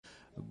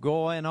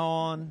going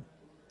on.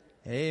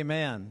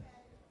 Amen.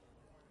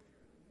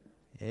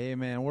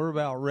 Amen. We're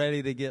about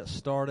ready to get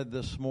started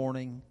this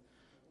morning.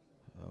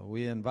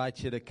 We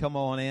invite you to come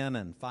on in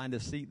and find a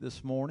seat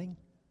this morning.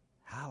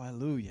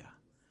 Hallelujah.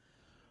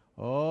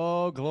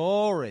 Oh,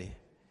 glory.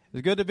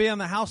 It's good to be in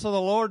the house of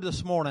the Lord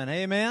this morning.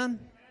 Amen.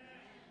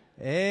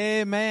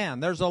 Amen.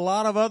 There's a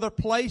lot of other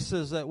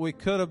places that we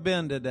could have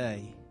been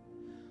today.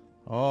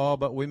 Oh,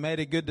 but we made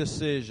a good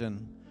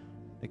decision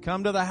to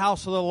come to the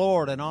house of the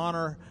Lord and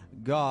honor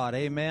God.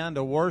 Amen.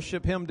 To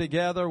worship Him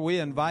together. We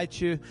invite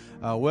you,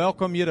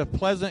 welcome you to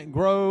Pleasant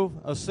Grove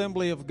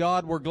Assembly of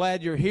God. We're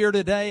glad you're here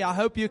today. I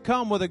hope you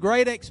come with a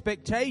great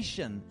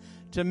expectation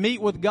to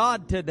meet with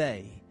God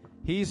today.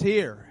 He's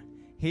here.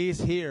 He's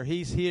here.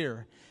 He's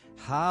here.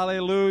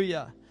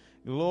 Hallelujah.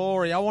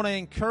 Glory. I want to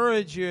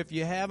encourage you, if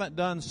you haven't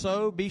done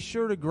so, be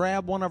sure to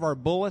grab one of our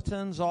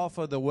bulletins off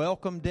of the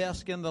welcome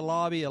desk in the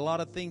lobby. A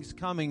lot of things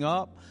coming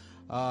up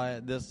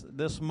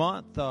this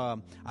month.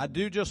 I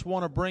do just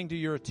want to bring to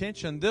your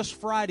attention this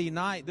Friday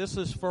night. This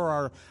is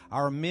for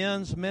our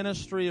men's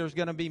ministry. There's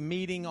going to be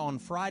meeting on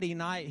Friday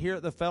night here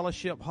at the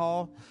Fellowship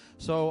Hall.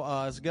 So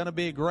it's going to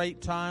be a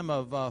great time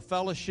of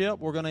fellowship.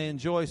 We're going to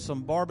enjoy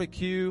some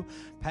barbecue.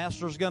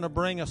 Pastor's going to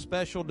bring a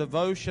special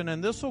devotion.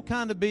 And this will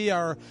kind of be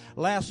our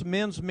last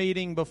men's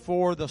meeting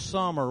before the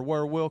summer,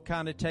 where we'll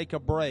kind of take a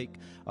break.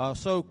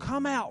 So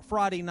come out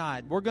Friday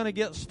night. We're going to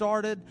get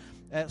started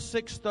at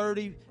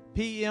 6:30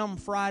 p.m.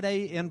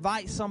 Friday.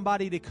 Invite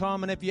somebody to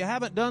come. And if you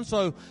haven't done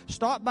so,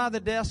 stop by the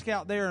desk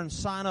out there and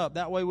sign up.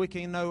 That way we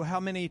can know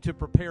how many to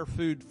prepare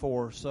food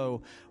for.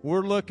 So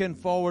we're looking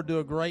forward to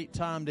a great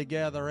time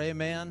together.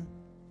 Amen.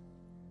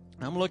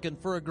 I'm looking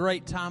for a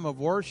great time of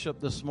worship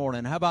this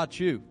morning. How about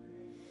you?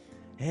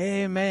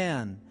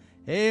 Amen.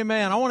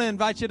 Amen. I want to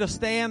invite you to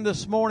stand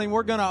this morning.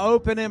 We're going to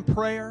open in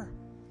prayer.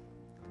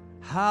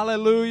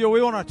 Hallelujah.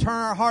 We want to turn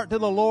our heart to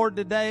the Lord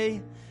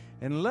today.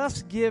 And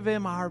let's give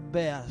Him our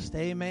best.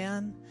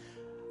 Amen.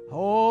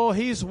 Oh,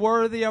 He's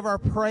worthy of our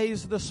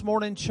praise this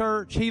morning,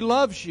 church. He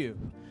loves you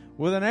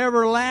with an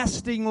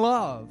everlasting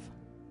love.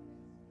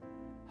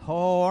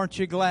 Oh, aren't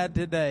you glad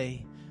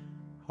today?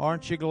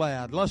 Aren't you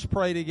glad? Let's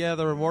pray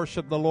together and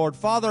worship the Lord.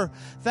 Father,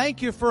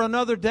 thank you for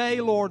another day,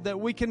 Lord, that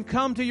we can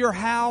come to your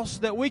house,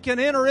 that we can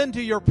enter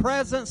into your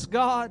presence,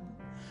 God.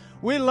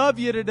 We love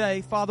you today,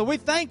 Father. We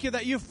thank you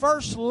that you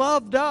first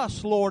loved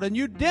us, Lord, and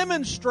you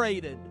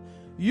demonstrated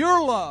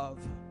your love.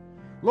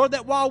 Lord,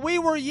 that while we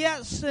were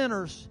yet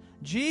sinners,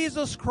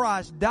 Jesus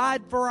Christ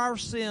died for our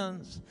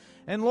sins.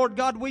 And Lord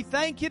God, we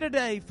thank you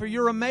today for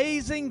your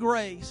amazing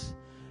grace,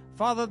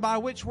 Father, by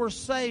which we're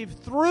saved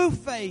through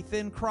faith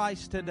in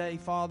Christ today,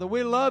 Father.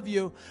 We love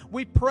you.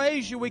 We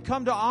praise you. We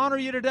come to honor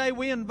you today.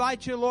 We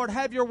invite you, Lord,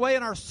 have your way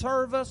in our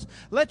service.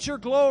 Let your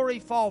glory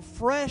fall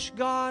fresh,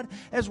 God,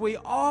 as we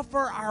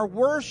offer our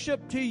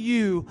worship to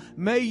you.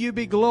 May you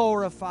be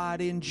glorified.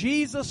 In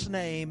Jesus'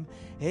 name,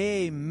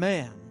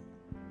 amen.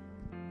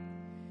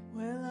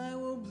 Well, I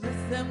will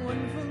bless that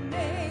wonderful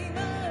name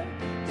of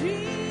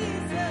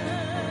Jesus.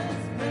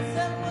 Bless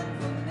that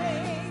wonderful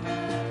name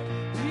of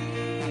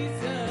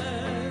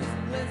Jesus.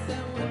 Bless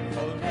that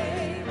wonderful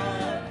name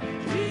of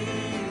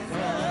Jesus.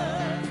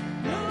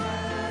 No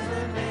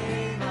other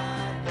name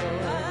I know.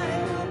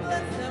 I will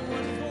bless that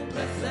wonderful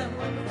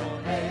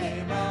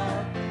name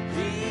of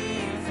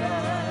Jesus.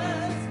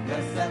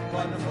 Bless that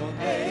wonderful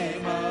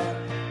name of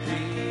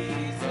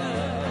Jesus.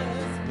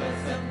 Bless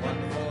that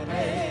wonderful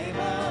name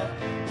of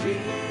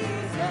Jesus.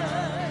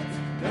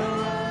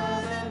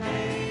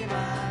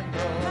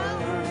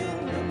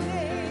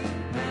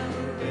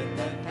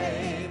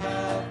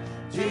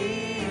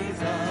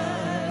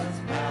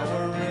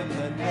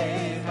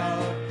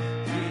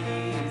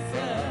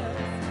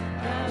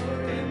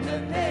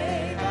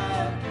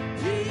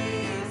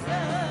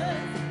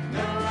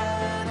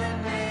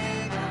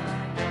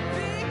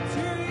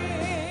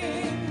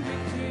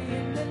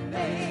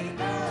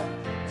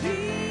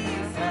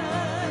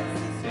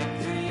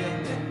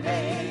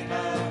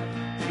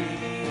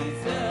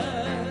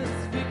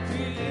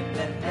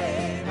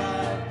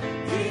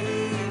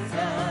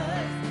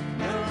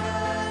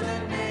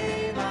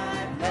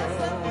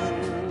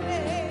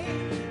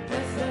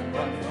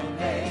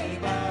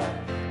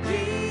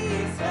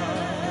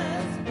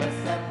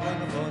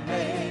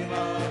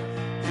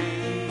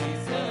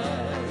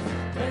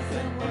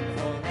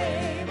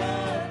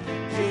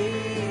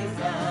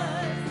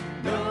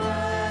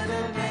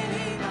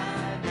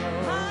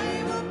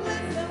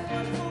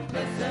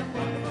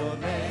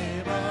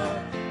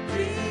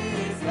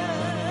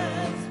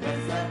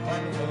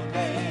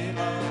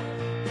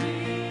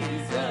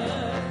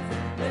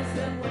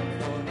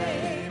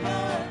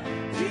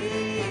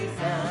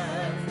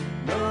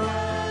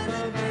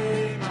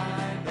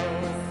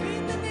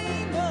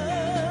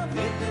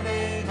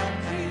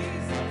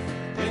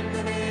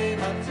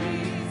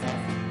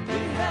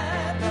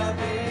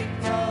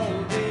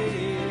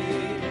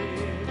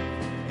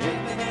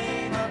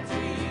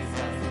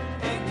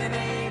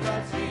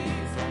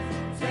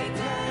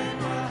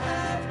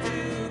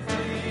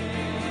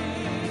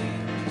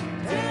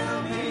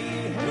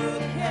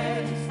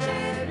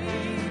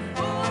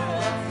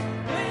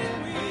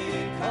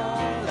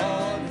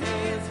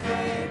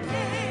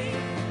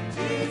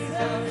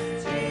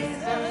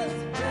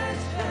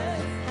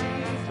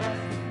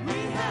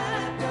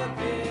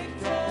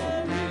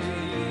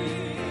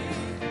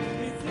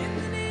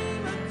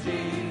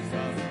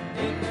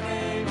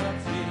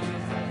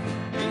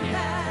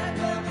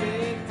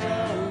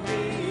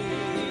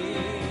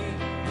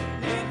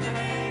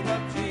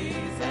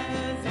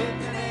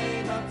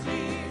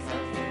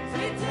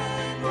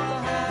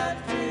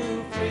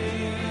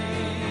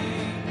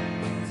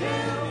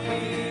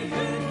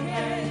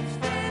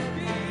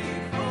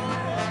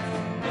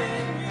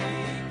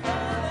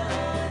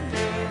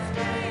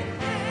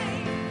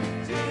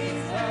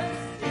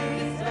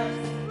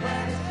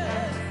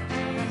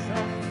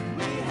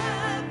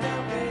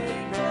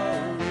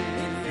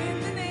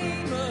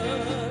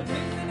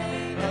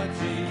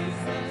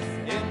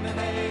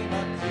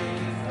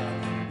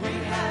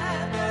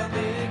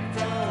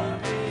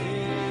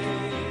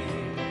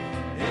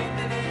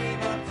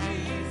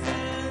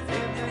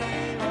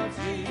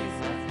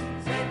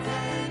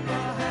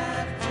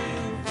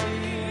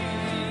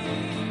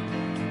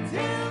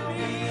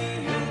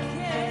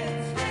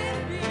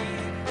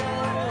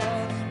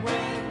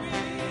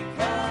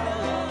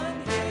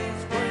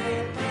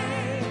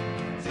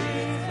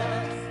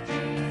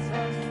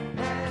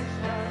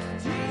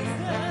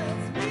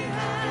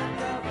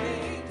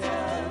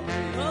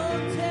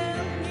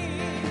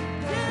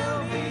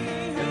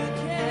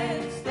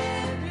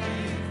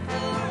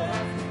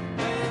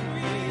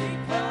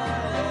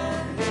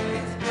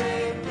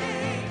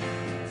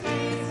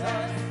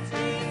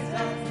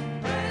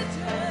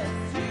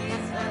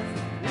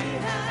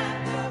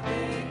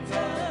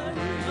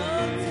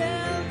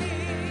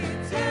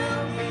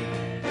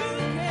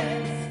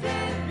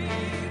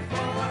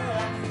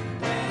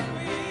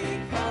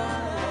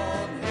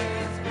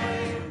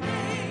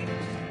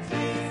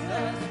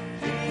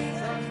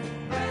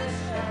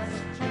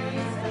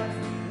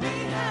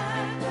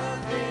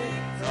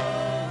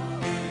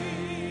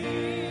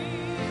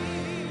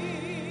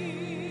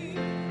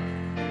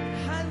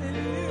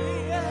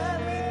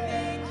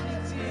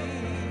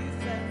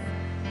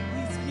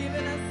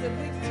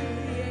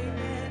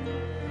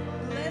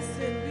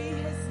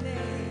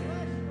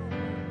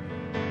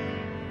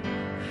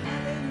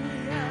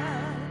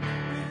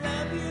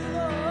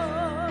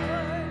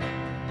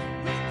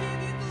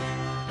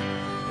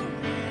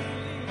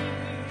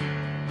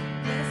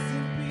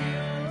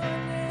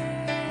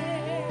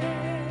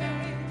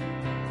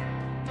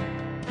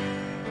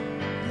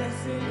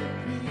 Give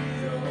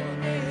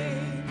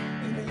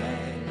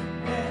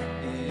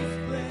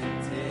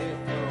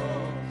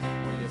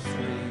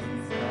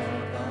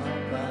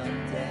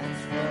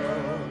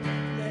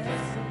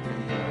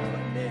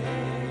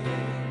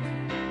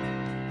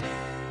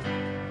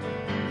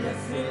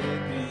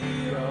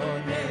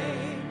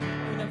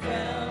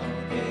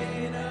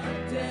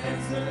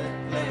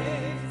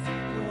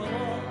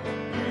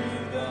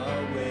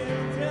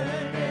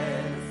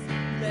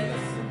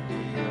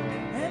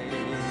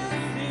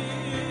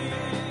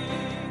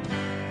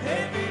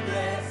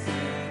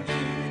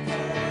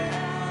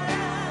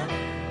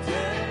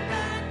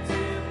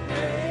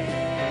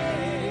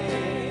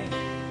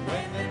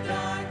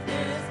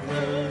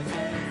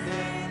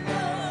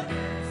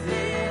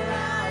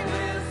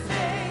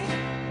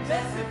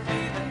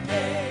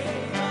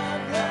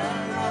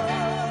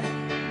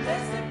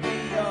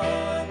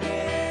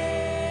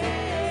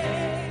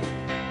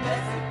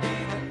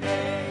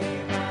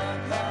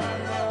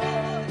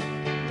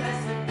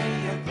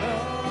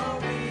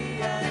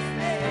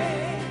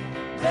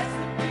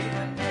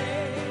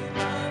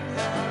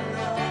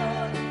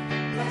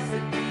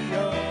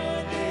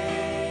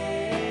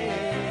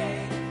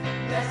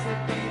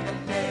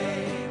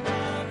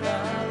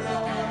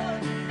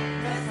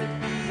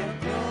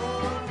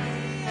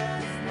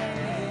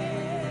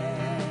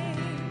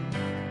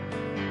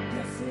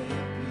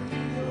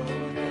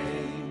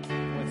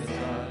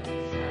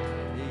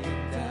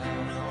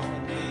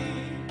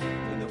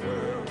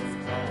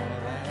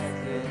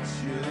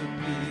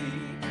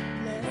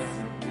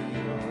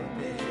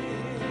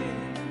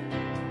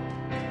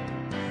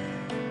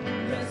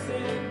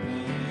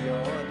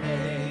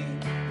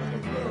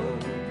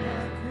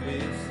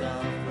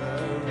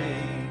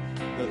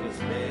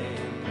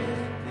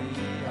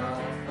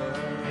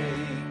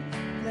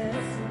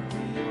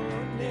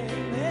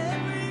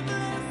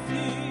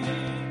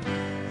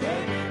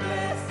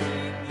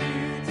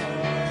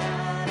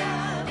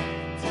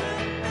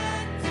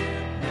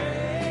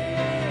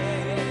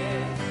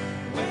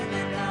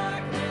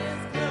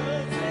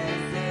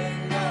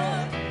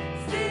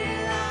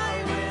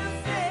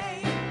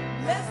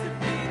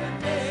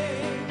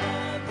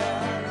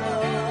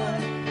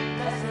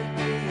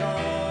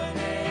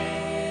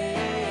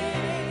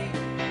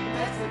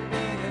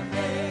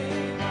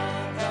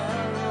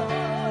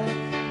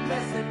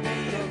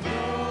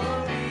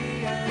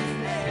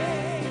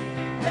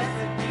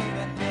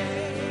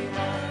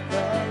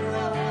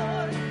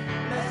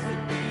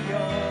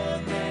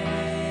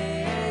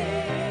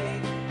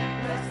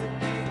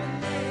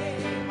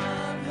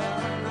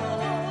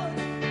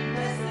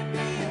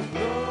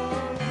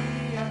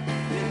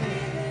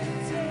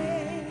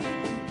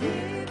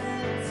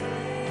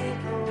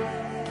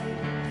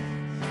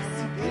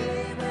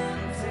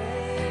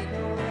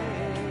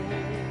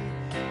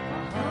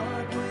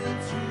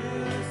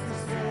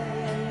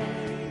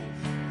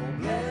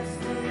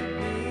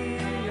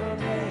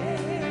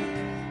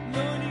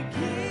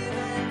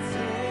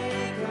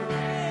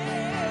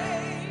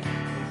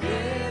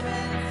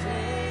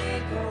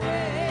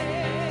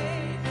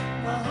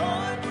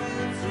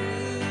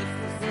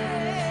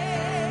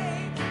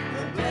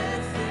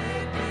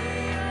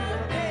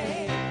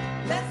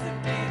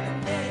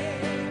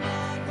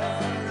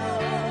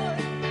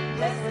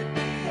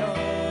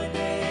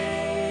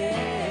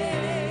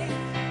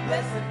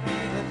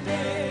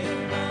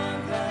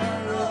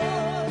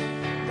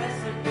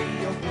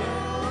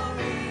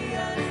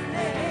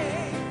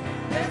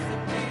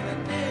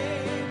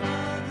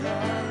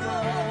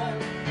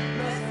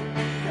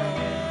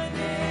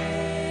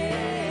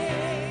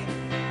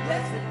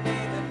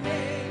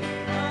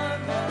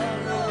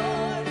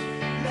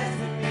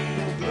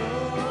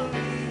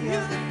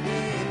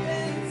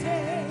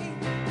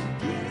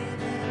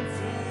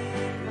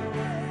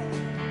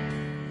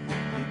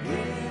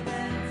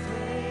and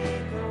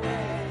take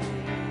away.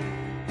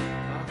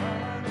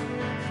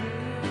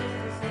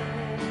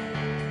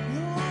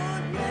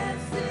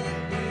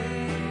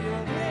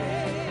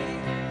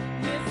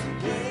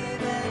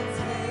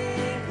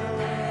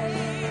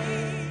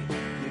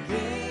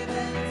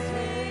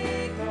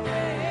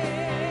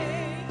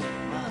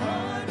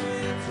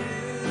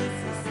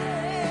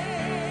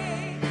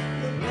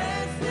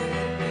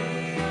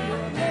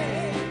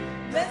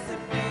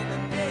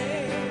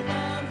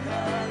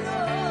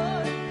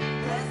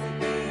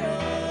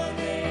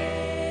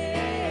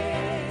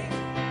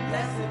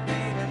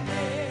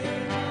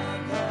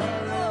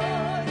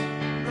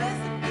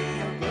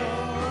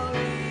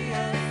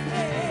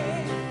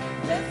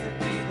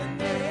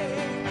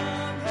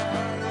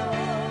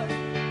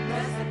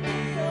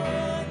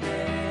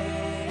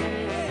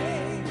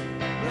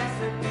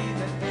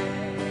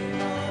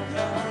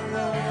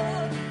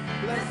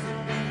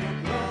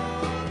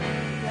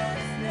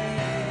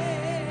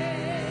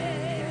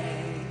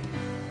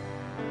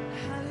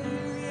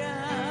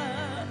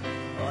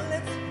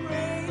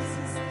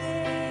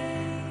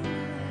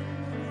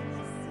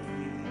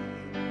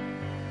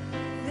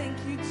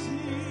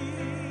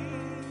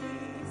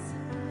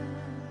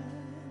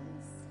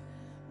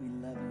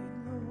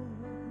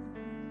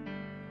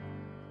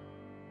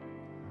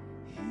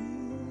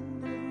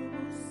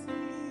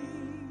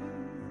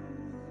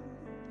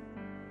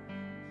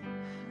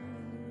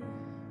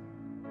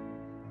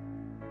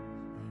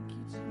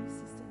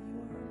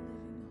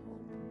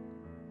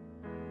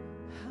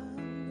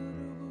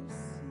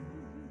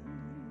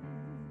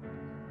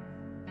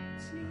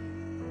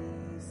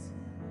 Jesus.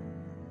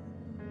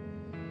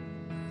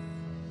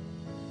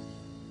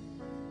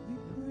 We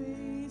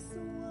praise the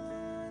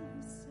one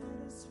who set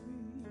us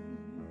free.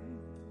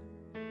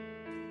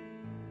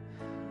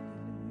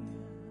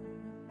 Hallelujah.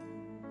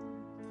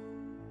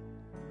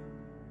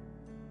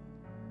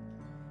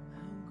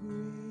 How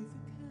great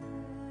the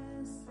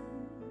chasm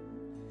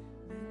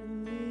that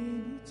lay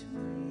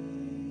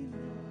between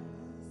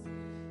us.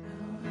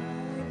 How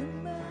high the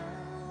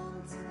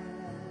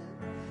mountain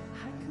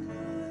I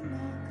could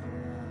not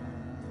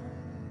climb.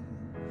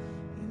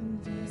 In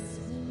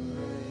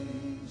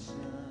desperation,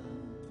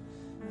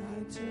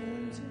 I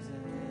turned to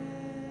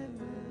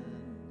heaven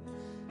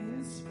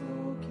and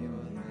spoke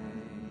your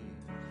name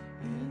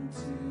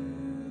into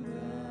the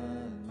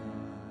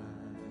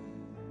night.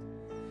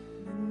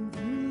 And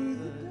through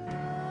the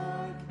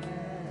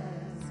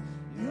darkness,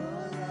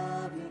 your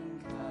loving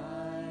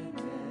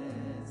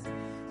kindness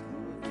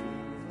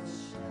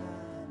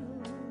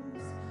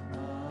overshadows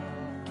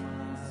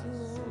my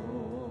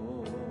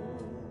soul.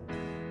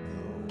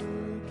 The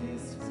work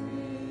is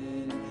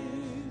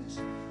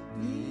finished,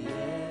 the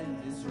end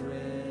is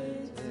ready.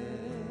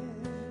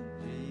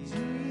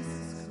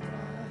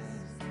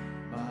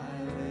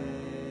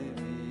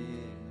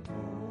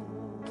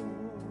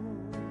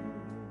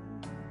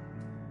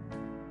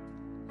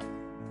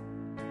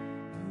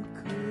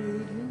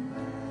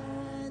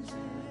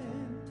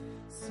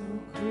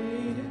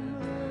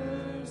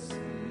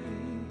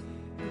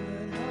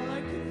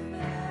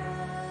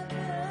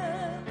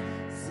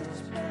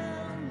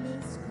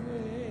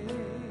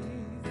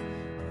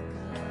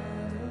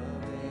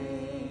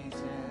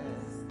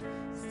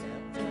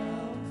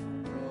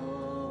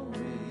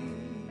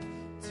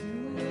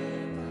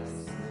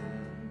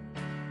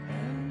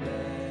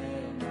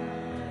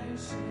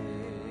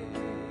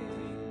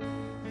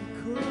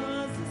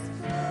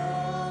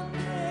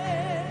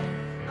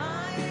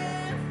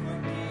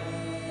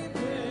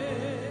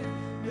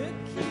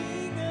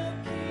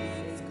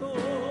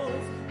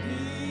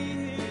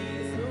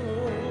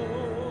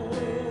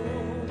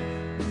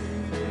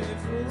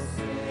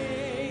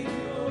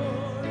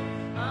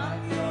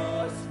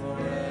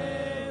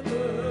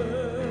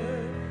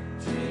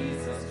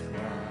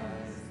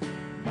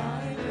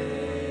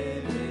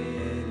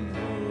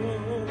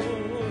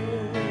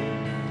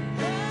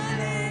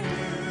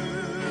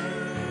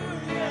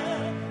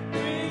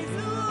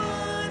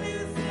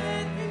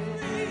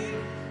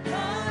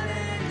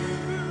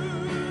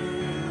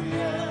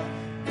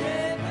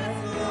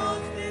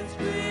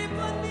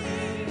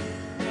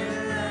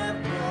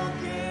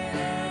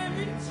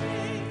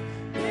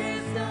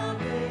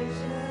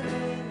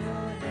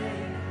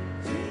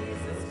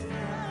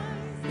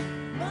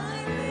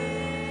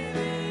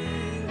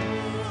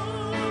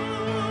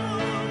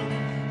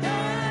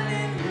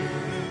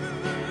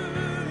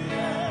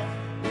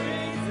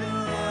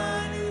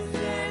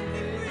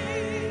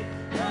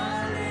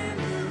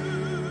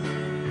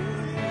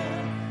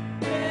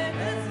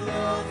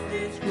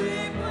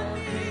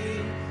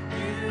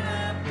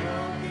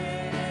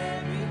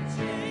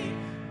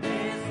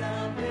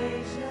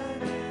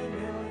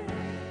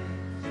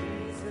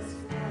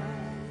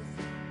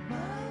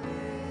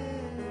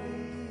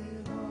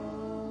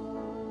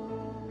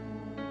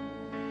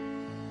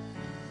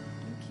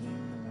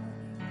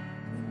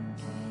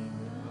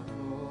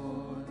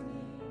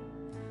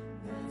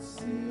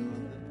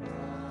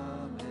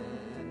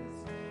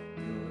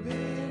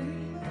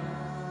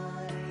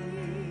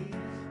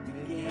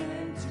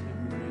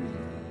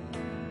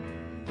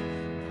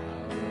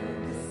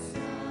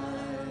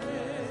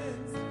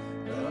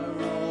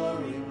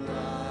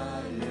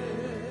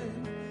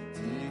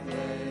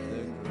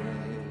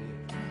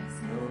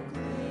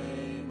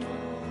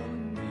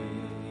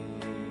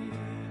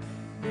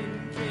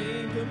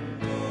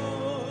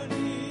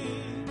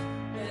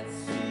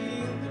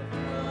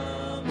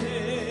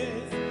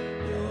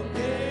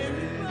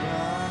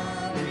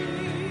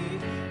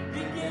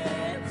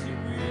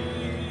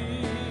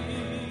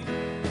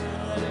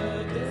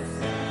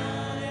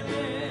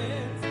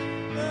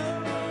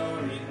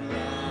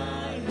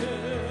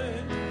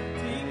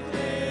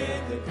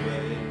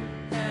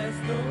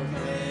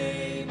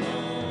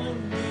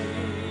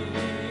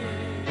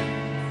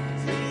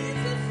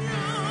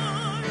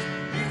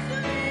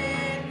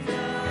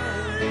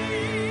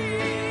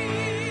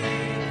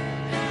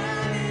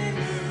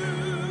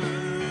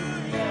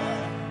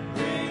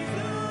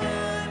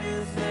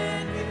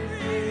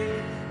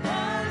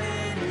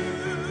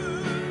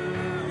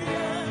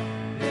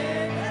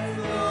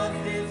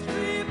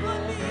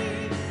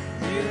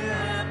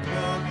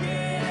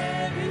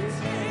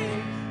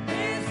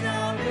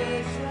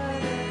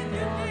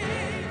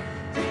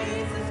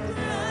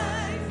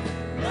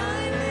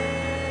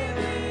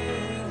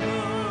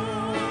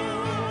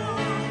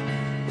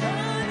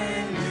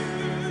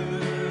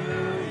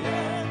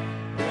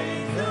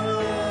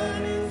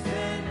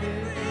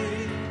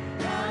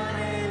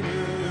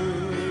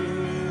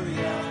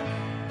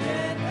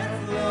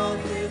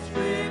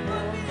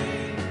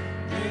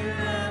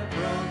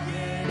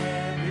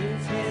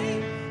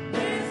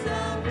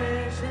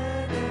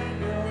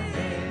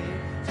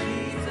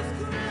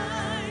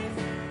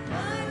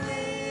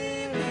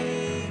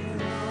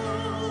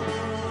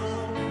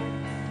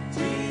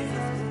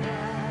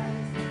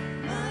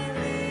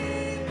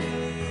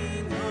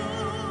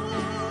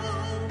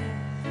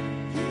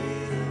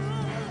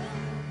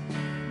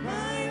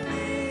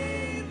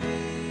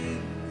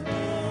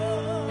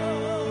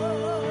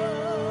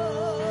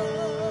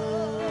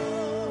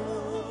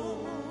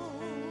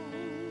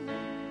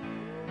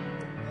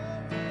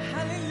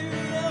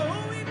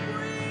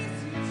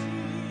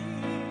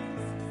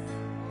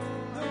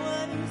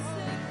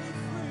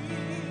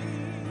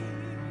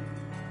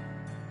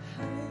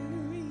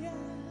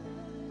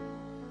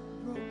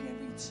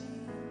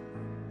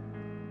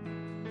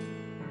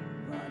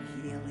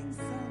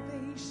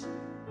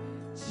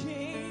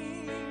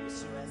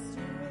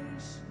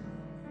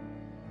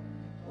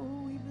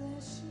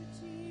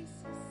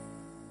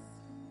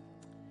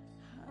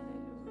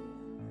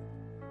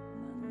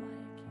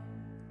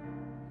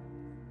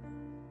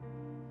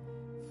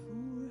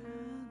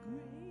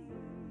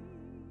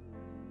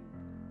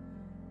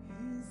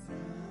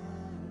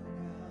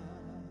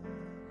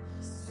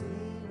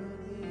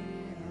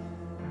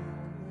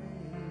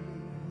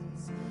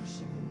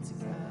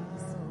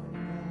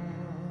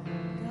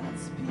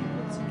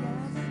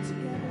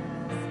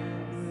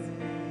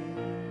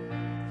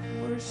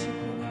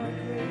 worshiping our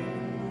great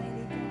and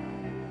mighty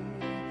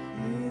God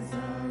is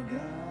our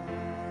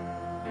God.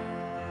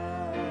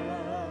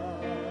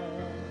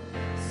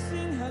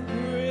 Sing how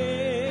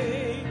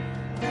great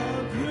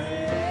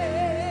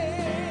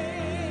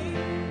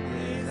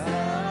is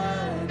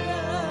our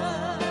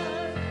God.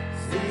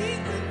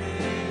 Sing with me,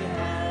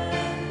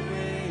 how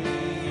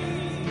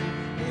great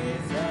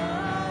is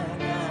our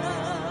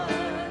God.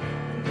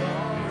 And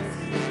all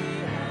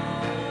see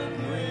how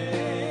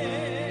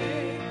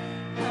great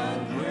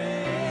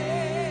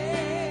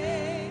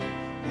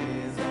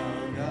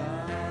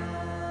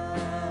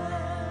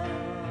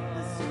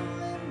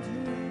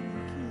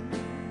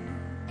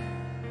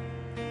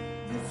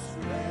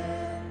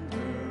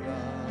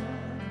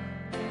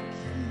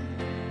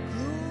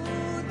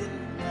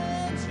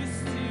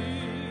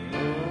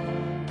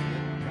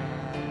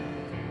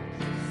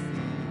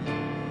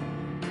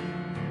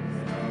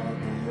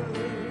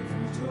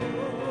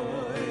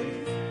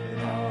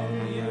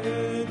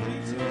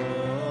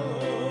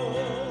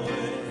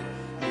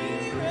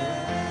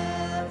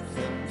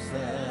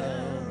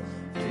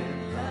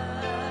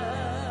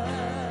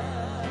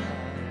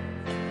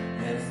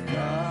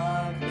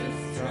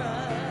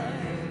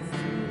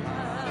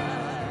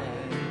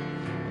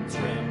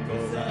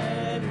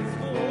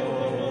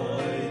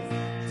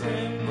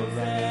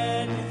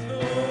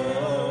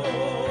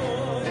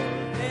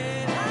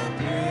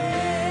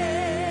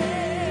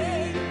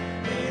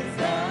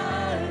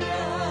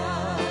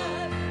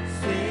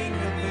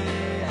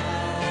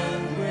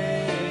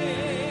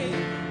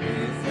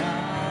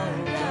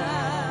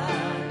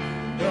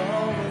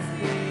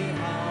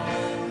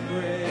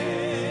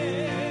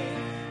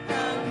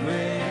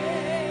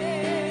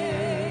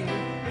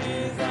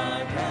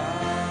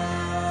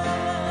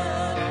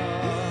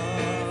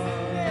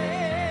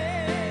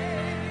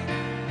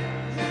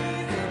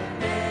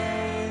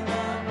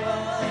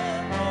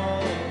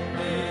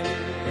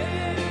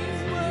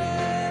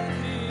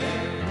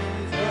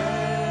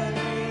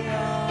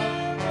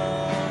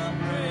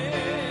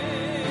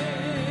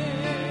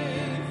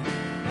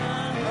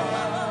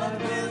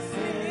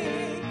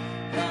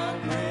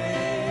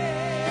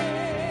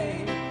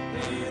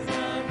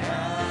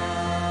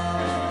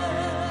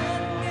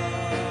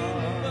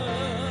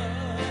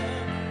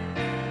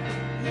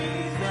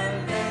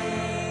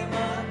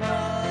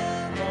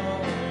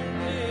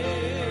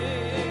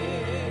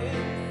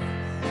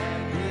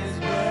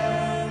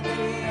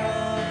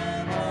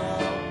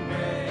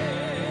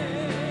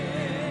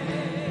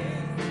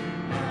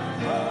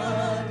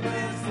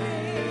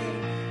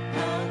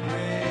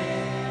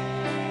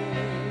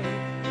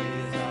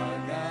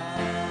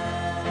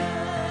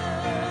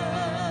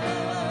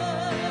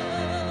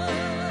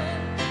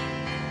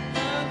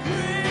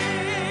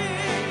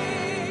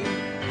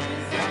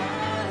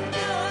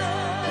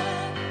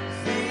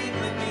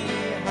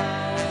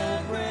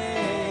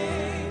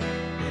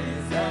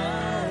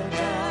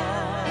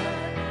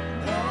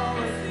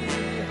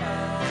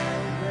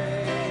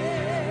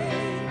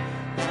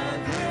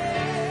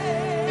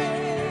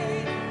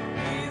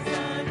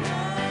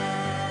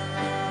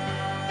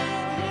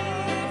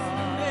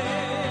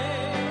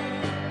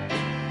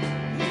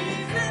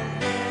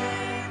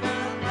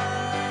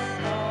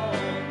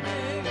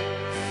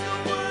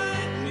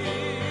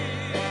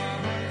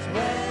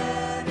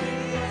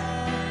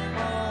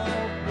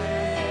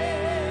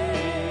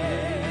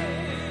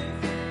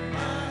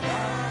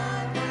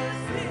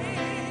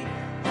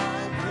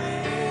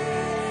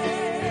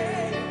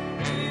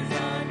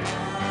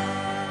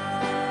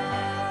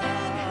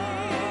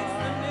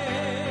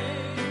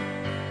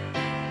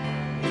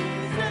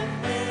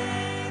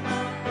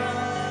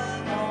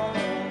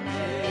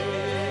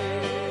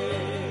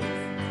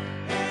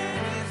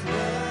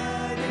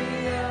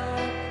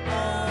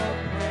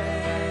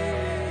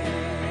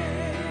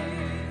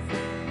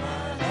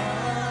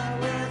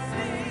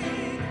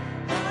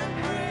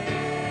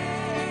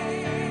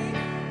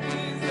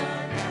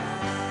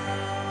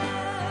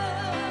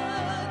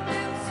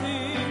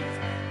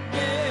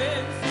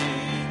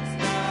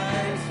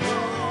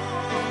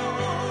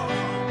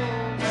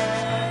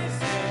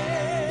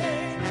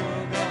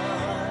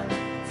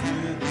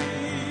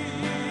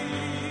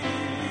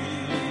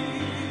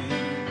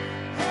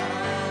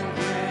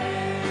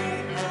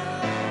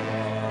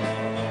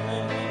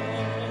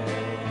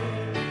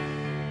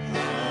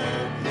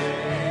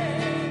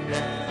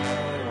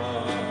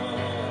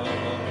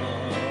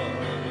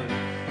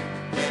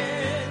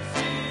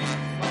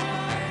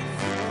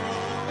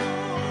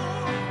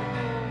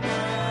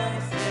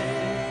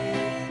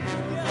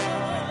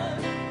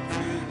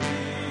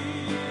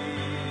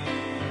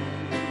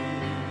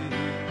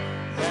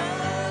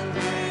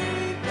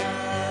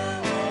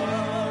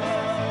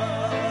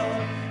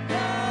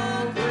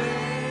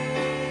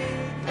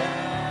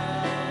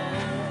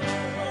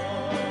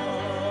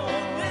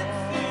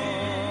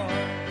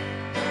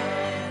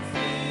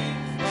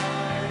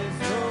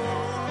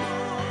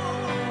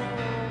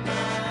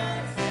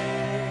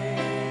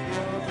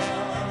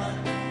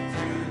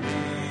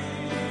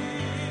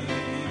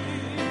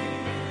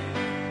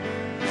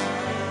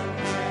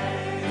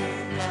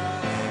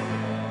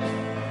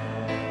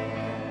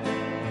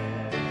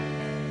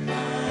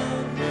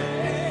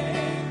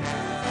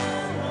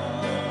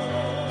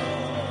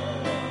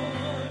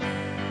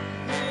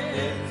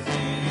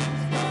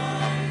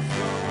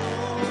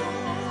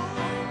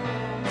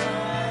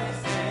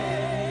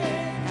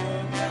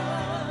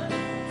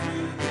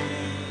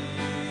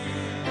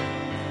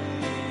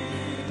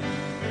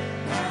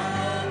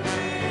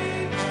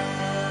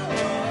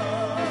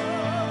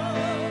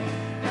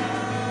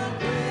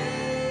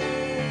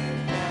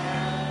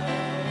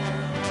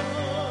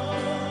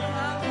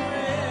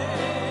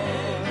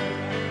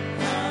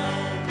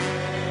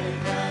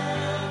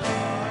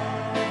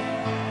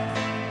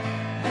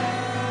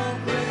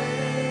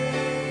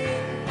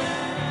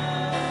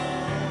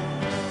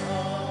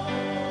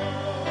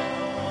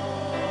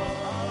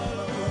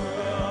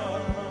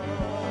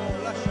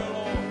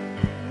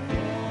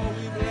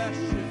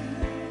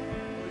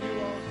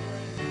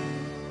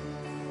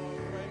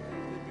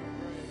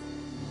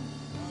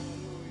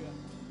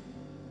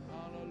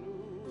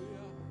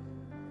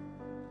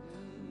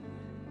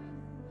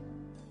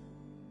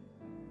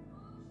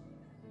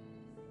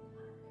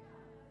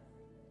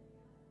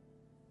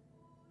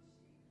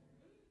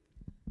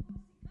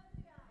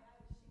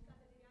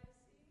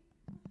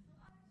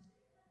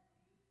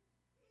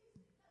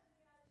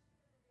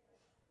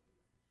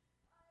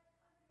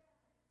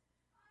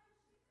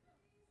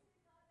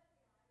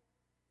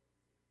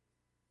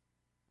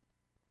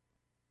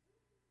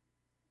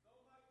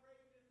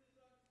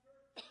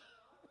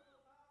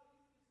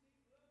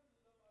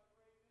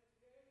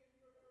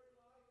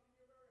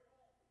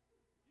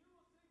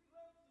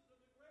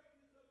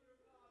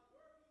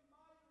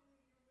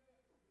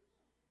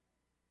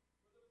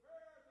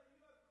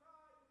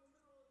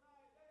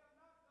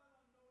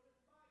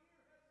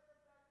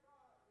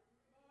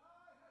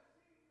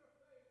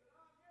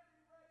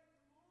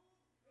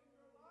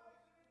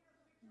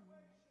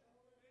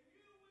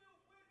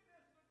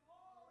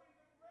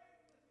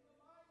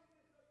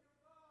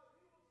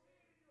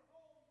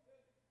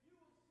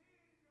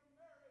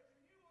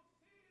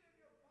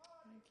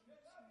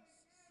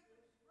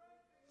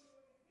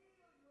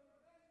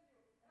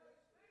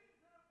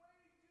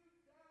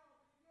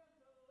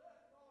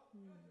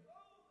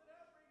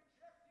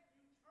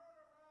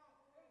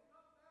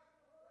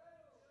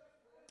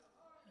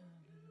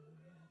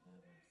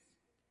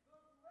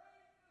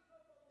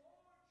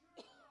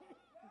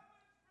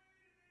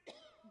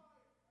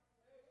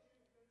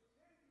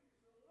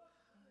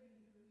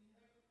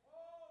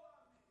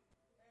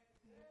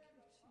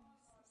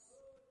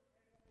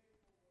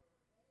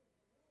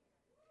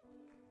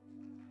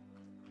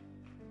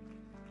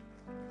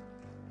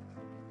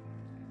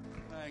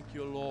Thank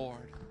you, Lord.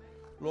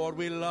 Lord,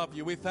 we love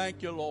you. We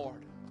thank you,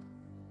 Lord,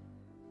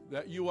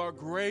 that you are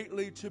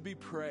greatly to be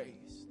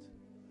praised.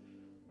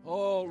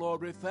 Oh,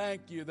 Lord, we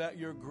thank you that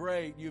you're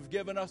great. You've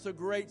given us a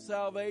great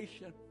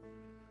salvation.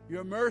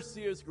 Your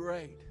mercy is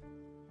great.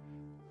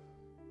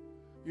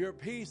 Your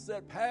peace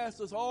that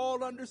passes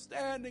all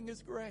understanding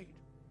is great.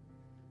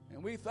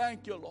 And we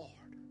thank you, Lord,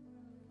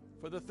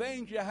 for the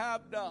things you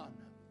have done.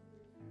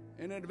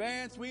 In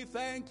advance, we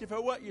thank you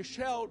for what you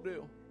shall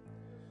do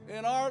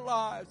in our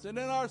lives and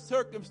in our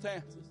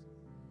circumstances.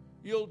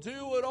 You'll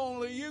do what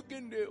only you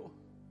can do,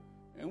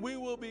 and we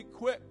will be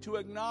quick to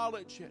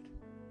acknowledge it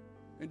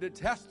and to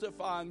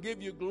testify and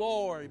give you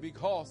glory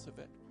because of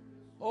it.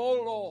 Oh,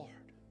 Lord,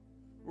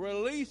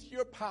 release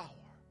your power,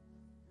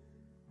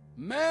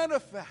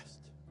 manifest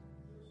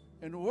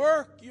and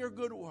work your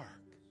good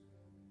work,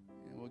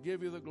 and we'll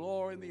give you the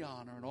glory and the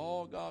honor. And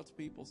all God's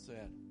people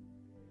said,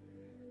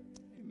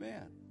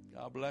 amen.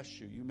 God bless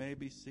you. You may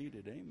be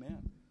seated.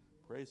 Amen.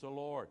 Praise the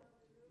Lord.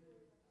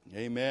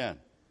 Amen.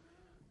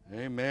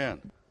 Amen.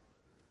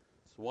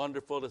 It's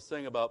wonderful to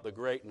sing about the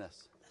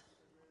greatness.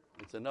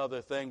 It's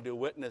another thing to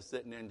witness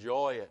it and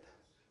enjoy it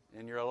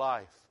in your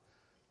life.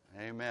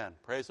 Amen.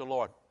 Praise the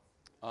Lord.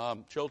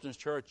 Children's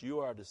Church, you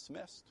are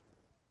dismissed.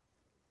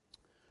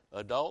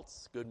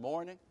 Adults, good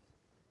morning.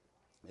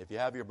 If you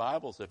have your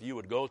Bibles, if you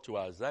would go to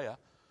Isaiah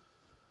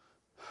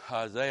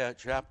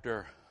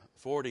chapter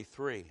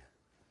 43.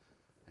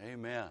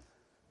 Amen.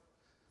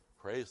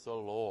 Praise the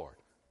Lord.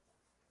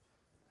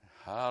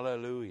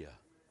 Hallelujah.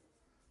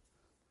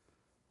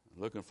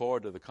 Looking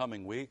forward to the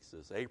coming weeks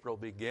as April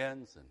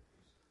begins and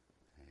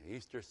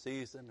Easter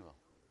season. Well,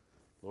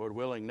 Lord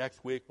willing,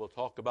 next week we'll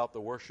talk about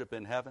the worship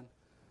in heaven.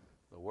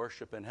 The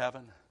worship in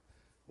heaven.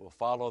 We'll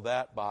follow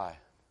that by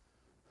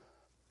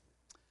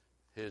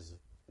his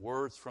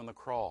words from the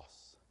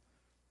cross,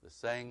 the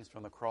sayings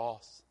from the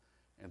cross,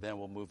 and then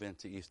we'll move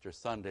into Easter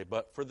Sunday.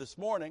 But for this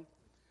morning,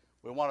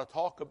 we want to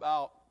talk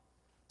about,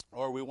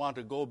 or we want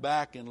to go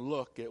back and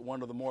look at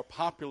one of the more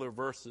popular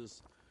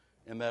verses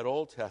in that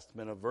Old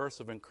Testament, a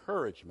verse of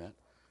encouragement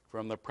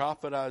from the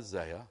prophet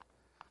Isaiah,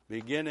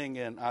 beginning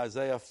in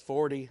Isaiah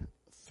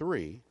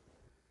 43.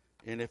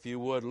 And if you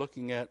would,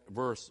 looking at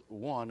verse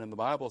 1, and the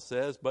Bible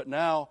says, "But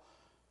now,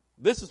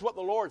 this is what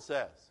the Lord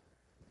says.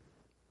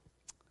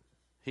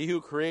 He who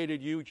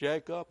created you,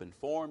 Jacob, and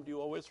formed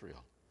you, O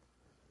Israel.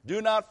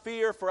 Do not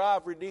fear, for I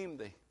have redeemed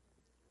thee.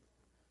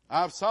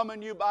 I have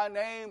summoned you by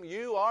name,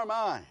 you are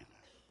mine.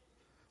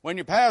 When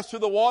you pass through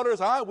the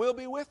waters, I will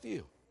be with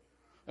you.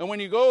 And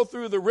when you go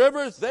through the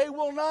rivers, they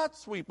will not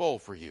sweep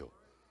over you.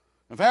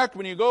 In fact,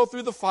 when you go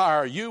through the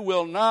fire, you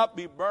will not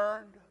be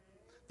burned.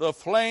 The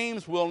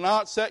flames will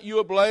not set you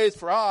ablaze,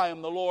 for I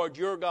am the Lord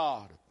your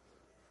God,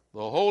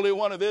 the Holy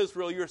One of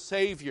Israel, your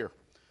Savior.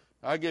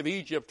 I give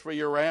Egypt for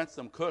your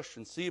ransom, Cush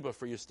and Seba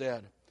for your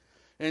stead.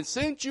 And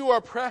since you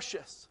are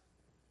precious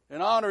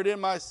and honored in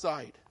my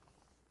sight,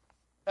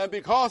 and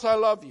because I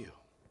love you,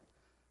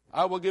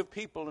 I will give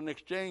people in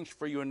exchange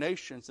for you and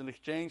nations in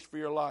exchange for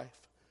your life.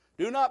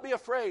 Do not be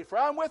afraid, for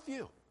I'm with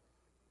you.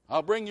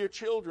 I'll bring your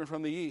children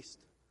from the east,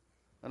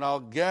 and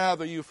I'll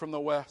gather you from the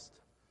west.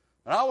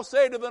 And I will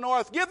say to the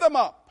north, give them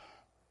up.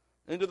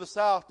 And to the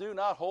south, do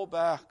not hold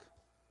back.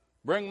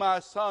 Bring my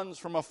sons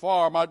from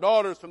afar, my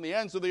daughters from the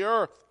ends of the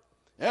earth.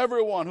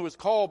 Everyone who is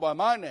called by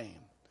my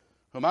name,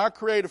 whom I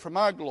created for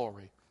my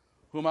glory,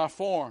 whom I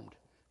formed,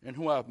 and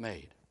whom I've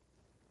made."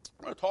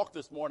 I'm going to talk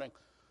this morning,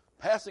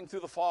 passing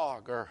through the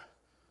fog, or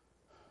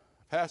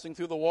passing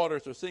through the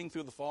waters, or seeing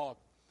through the fog.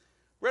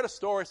 Read a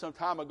story some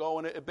time ago,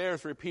 and it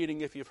bears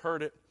repeating if you've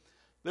heard it.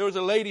 There was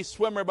a lady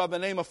swimmer by the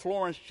name of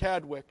Florence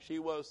Chadwick. She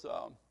was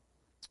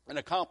an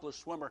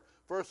accomplished swimmer,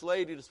 first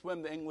lady to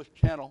swim the English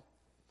Channel.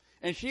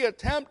 And she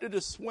attempted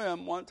to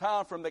swim one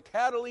time from the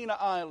Catalina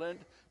Island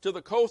to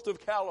the coast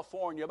of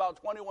California, about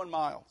 21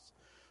 miles.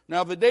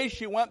 Now, the day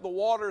she went, the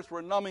waters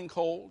were numbing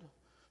cold.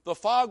 The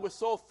fog was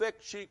so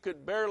thick she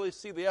could barely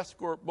see the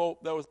escort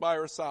boat that was by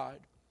her side.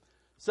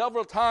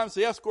 Several times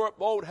the escort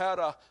boat had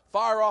to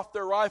fire off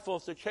their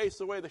rifles to chase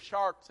away the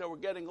sharks that were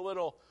getting a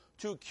little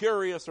too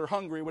curious or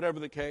hungry, whatever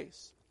the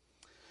case.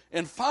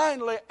 And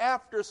finally,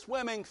 after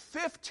swimming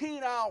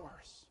 15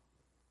 hours,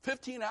 I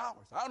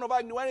don't know if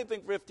I can do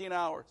anything for 15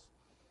 hours.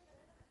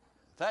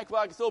 Thankfully,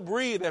 I can still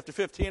breathe after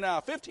 15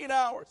 hours. 15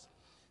 hours.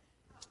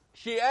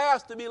 She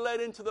asked to be let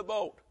into the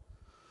boat.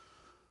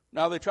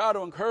 Now, they tried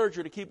to encourage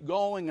her to keep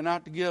going and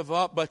not to give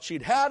up, but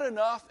she'd had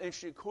enough and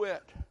she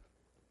quit.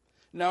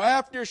 Now,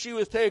 after she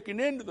was taken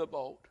into the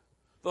boat,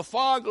 the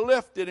fog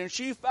lifted and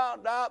she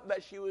found out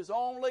that she was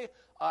only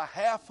a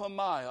half a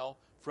mile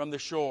from the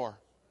shore.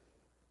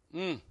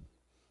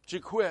 She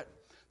quit.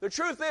 The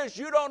truth is,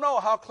 you don't know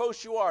how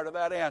close you are to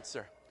that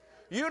answer.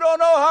 You don't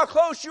know how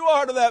close you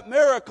are to that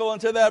miracle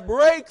and to that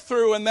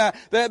breakthrough and that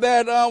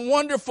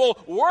wonderful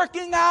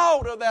working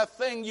out of that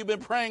thing you've been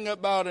praying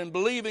about and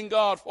believing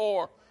God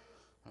for.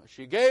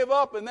 She gave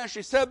up, and then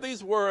she said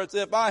these words,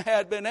 if I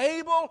had been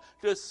able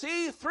to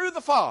see through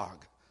the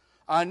fog,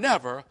 I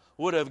never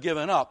would have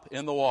given up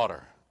in the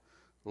water.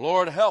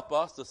 Lord, help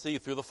us to see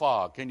through the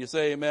fog. Can you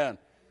say amen?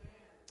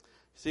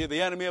 See,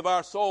 the enemy of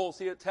our souls,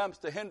 he attempts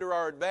to hinder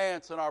our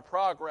advance and our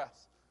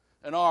progress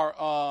and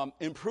our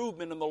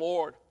improvement in the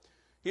Lord.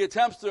 He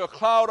attempts to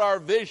cloud our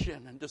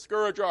vision and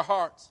discourage our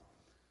hearts.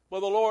 But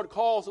the Lord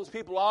calls his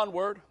people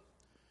onward.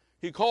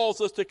 He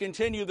calls us to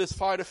continue this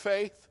fight of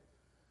faith.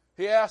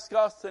 He asks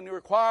us and he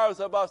requires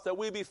of us that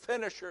we be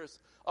finishers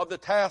of the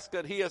task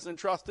that he has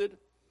entrusted.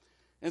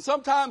 And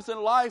sometimes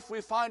in life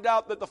we find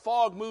out that the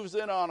fog moves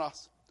in on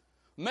us,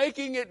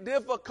 making it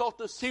difficult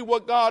to see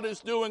what God is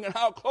doing and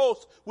how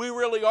close we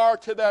really are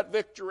to that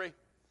victory.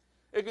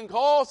 It can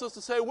cause us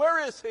to say,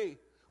 where is he?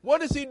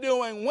 What is he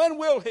doing? When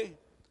will he?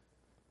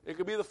 It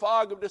could be the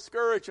fog of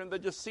discouragement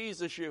that just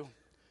seizes you.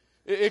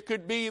 It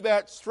could be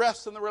that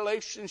stress in the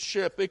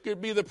relationship. It could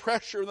be the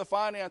pressure in the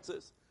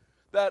finances.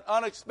 That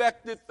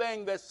unexpected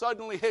thing that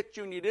suddenly hit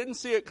you and you didn't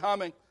see it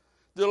coming.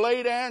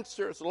 Delayed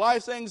answers,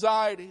 life's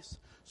anxieties.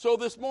 So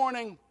this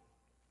morning,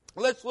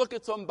 let's look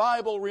at some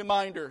Bible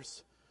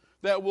reminders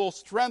that will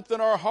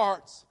strengthen our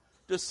hearts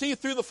to see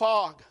through the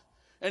fog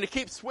and to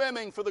keep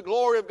swimming for the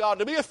glory of God,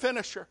 to be a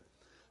finisher.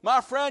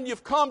 My friend,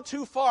 you've come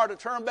too far to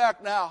turn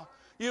back now.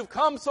 You've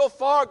come so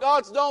far,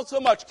 God's done so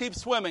much. Keep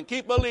swimming,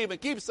 keep believing,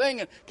 keep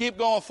singing, keep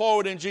going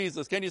forward in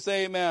Jesus. Can you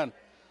say amen?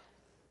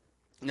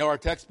 You know, our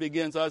text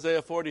begins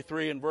Isaiah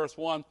 43 and verse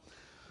 1.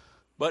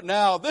 But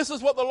now, this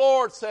is what the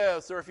Lord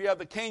says, or if you have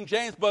the King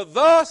James, but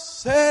thus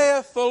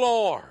saith the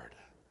Lord.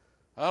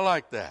 I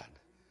like that.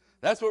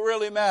 That's what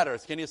really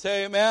matters. Can you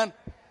say amen?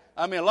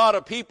 I mean, a lot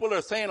of people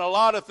are saying a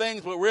lot of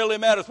things. What really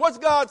matters, what's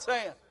God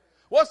saying?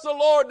 What's the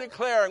Lord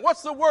declaring?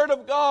 What's the Word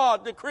of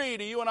God decree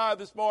to you and I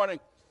this morning?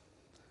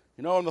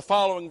 You know, in the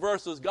following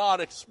verses,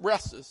 God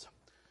expresses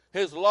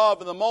his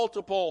love and the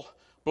multiple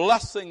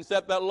blessings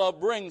that love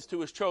brings to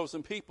his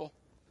chosen people.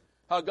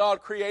 How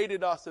God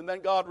created us and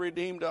then God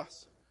redeemed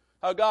us.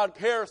 How God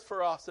cares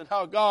for us and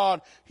how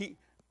God, He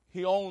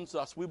owns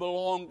us. We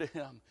belong to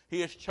Him.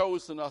 He has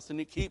chosen us and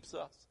He keeps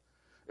us.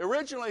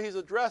 Originally, He's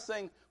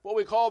addressing what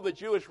we call the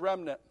Jewish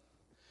remnant.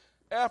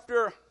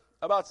 After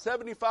about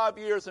 75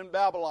 years in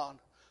Babylon,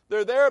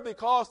 they're there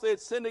because they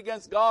had sinned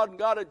against God and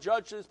God had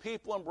judged His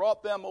people and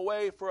brought them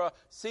away for a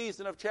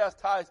season of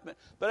chastisement.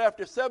 But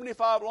after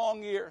 75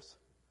 long years,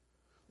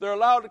 they're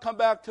allowed to come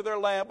back to their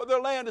land. But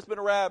their land has been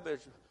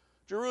ravaged.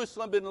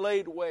 Jerusalem been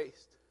laid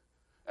waste.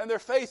 And they're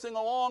facing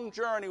a long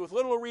journey with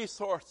little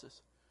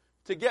resources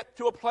to get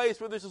to a place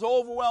where there's this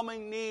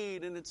overwhelming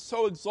need and it's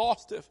so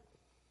exhaustive.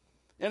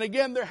 And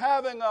again, they're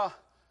having a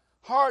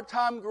hard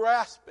time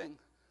grasping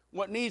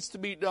what needs to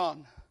be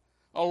done.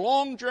 A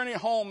long journey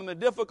home and the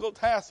difficult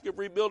task of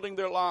rebuilding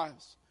their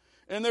lives.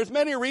 And there's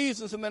many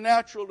reasons in the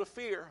natural to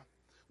fear.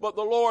 But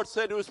the Lord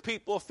said to his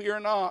people, fear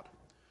not.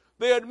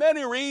 They had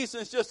many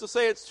reasons just to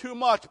say it's too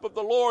much, but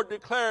the Lord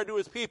declared to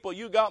his people,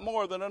 you got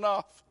more than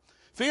enough.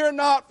 Fear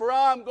not, for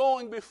I am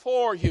going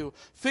before you.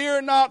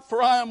 Fear not,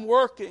 for I am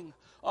working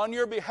on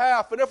your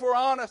behalf. And if we're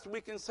honest,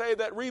 we can say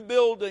that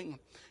rebuilding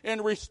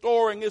and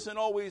restoring isn't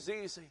always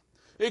easy.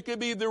 It could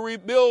be the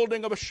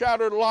rebuilding of a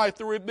shattered life,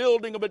 the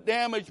rebuilding of a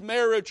damaged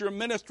marriage or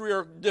ministry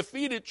or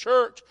defeated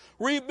church.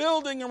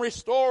 Rebuilding and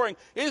restoring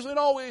isn't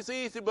always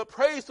easy, but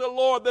praise the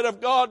Lord that if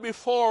God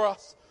before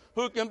us,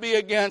 who can be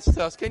against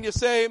us? Can you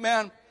say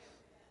amen?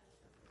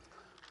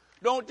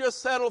 Don't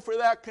just settle for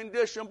that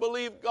condition.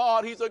 Believe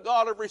God. He's a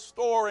God of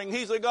restoring.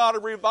 He's a God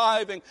of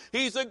reviving.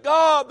 He's a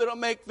God that will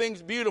make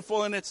things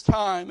beautiful in its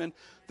time. And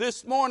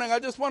this morning, I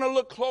just want to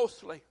look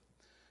closely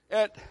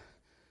at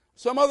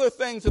some other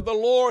things that the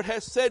Lord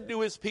has said to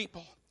his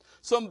people.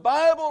 Some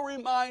Bible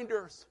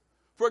reminders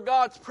for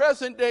God's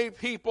present day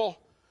people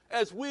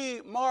as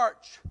we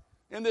march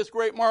in this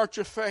great march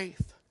of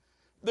faith.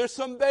 There's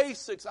some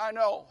basics, I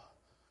know.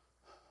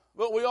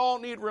 But we all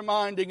need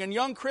reminding. And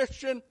young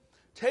Christian,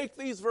 take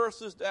these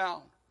verses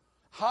down.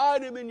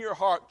 Hide them in your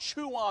heart.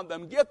 Chew on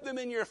them. Get them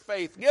in your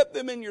faith. Get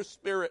them in your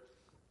spirit.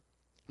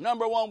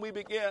 Number one, we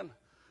begin.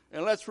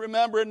 And let's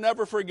remember and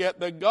never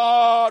forget that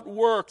God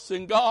works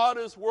and God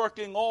is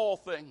working all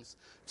things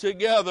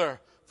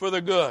together for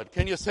the good.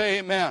 Can you say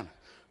amen?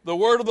 The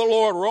word of the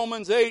Lord,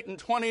 Romans 8 and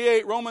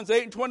 28. Romans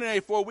 8 and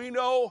 28. For we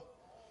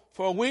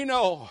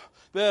know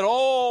that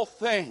all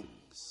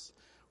things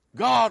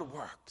God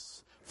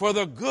works for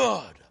the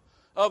good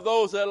of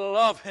those that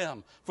love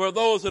him, for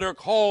those that are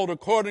called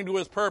according to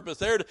his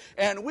purpose.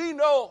 And we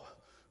know,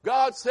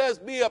 God says,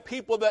 be a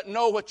people that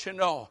know what you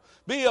know.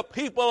 Be a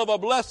people of a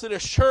blessed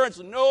assurance.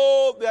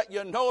 Know that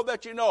you know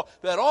that you know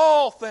that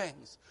all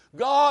things,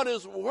 God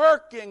is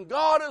working.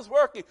 God is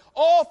working.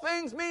 All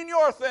things mean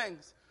your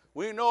things.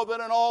 We know that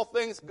in all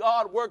things,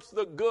 God works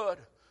the good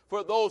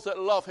for those that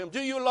love him. Do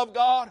you love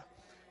God?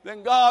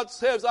 then God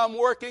says, I'm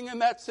working in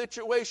that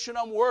situation.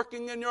 I'm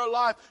working in your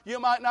life. You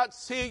might not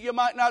see it. You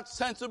might not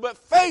sense it. But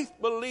faith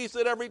believes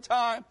it every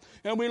time.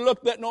 And we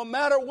look that no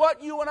matter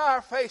what you and I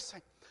are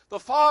facing, the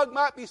fog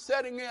might be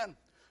setting in.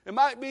 It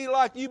might be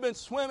like you've been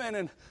swimming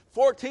in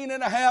 14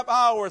 and a half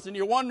hours and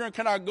you're wondering,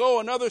 can I go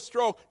another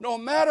stroke? No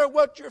matter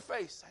what you're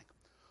facing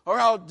or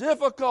how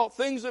difficult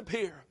things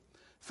appear,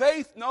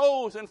 faith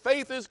knows and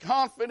faith is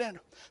confident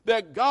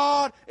that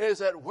God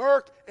is at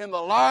work in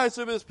the lives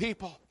of His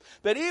people.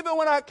 That even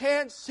when I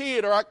can't see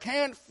it or I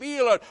can't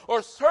feel it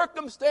or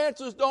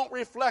circumstances don't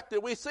reflect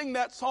it, we sing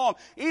that song,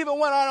 even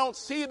when I don't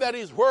see that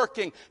He's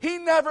working, He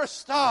never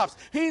stops.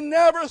 He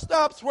never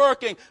stops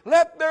working.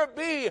 Let there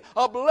be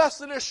a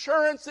blessed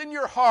assurance in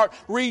your heart.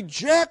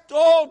 Reject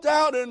all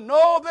doubt and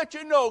know that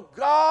you know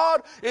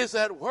God is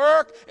at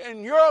work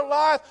in your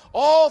life.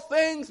 All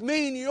things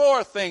mean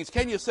your things.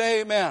 Can you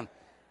say amen?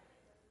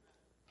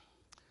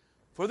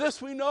 For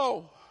this we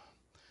know,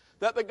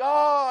 that the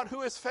God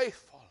who is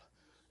faithful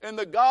and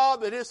the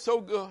God that is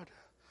so good,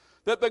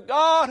 that the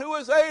God who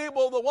is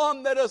able, the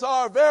one that is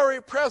our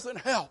very present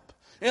help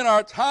in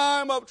our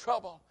time of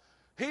trouble,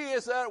 He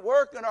is at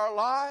work in our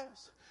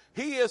lives.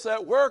 He is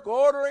at work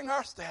ordering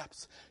our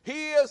steps.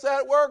 He is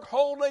at work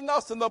holding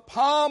us in the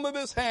palm of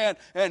His hand,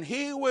 and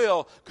He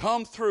will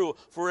come through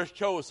for His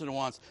chosen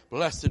ones.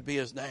 Blessed be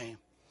His name.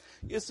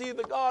 You see,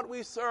 the God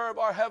we serve,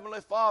 our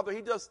Heavenly Father,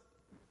 He does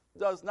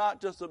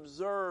not just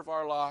observe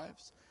our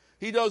lives.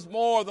 He does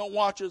more than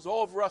watches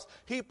over us.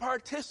 He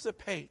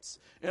participates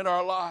in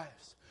our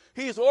lives.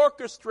 He's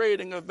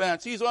orchestrating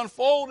events. He's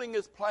unfolding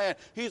His plan.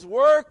 He's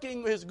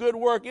working His good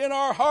work in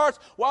our hearts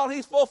while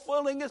He's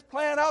fulfilling His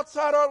plan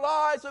outside our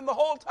lives. And the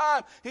whole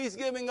time, He's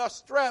giving us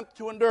strength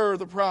to endure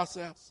the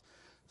process.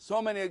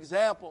 So many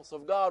examples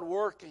of God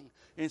working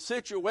in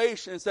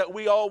situations that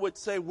we all would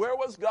say, where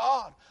was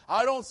God?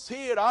 I don't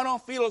see it. I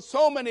don't feel it.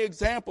 So many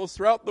examples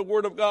throughout the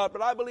Word of God.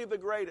 But I believe the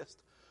greatest,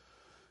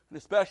 and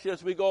especially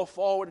as we go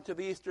forward into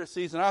the Easter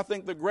season, I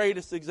think the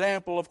greatest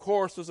example, of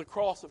course, is the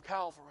cross of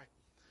Calvary.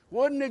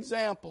 What an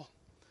example.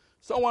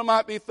 Someone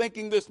might be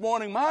thinking this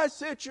morning, my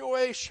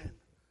situation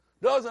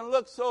doesn't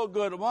look so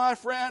good. My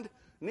friend,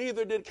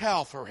 neither did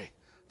Calvary.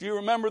 Do you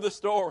remember the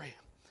story?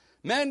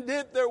 Men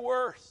did their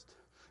worst.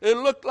 It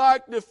looked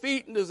like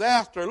defeat and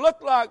disaster. It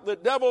looked like the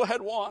devil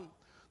had won.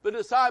 The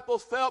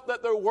disciples felt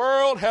that their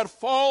world had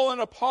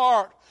fallen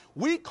apart.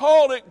 We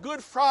called it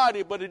Good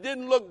Friday, but it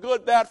didn't look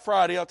good that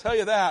Friday, I'll tell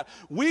you that.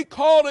 We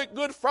called it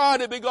Good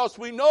Friday because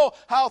we know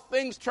how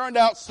things turned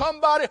out.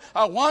 Somebody,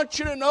 I want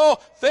you to know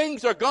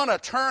things are going to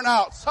turn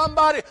out.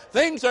 Somebody,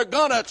 things are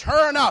going to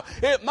turn out.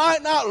 It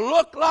might not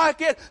look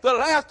like it. The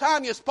last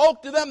time you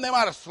spoke to them, they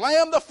might have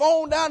slammed the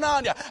phone down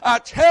on you. I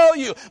tell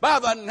you, by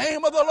the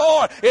name of the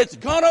Lord, it's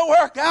going to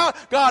work out.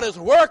 God is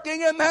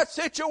working in that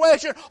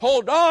situation.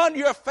 Hold on to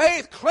your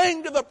faith.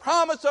 Cling to the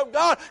promise of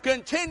God.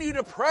 Continue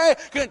to pray.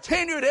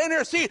 Continue to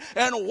intercede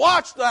and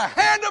watch the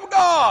hand of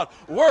God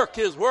work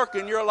His work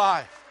in your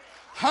life.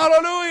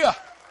 Hallelujah.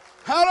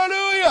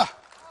 Hallelujah.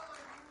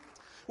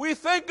 We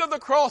think of the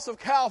cross of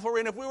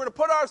Calvary, and if we were to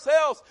put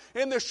ourselves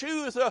in the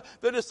shoes of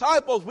the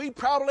disciples, we'd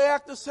probably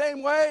act the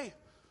same way.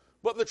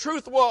 But the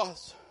truth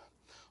was,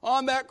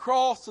 on that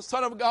cross, the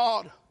Son of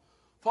God,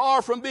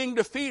 far from being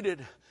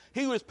defeated,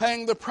 He was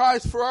paying the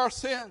price for our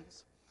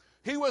sins.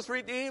 He was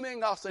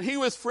redeeming us, and He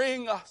was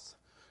freeing us.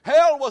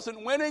 Hell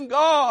wasn't winning.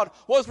 God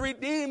was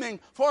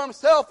redeeming for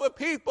Himself a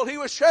people. He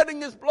was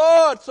shedding His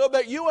blood so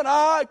that you and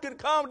I could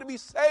come to be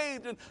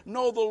saved and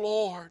know the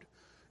Lord.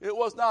 It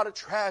was not a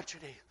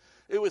tragedy.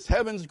 It was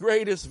heaven's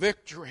greatest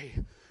victory.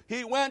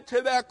 He went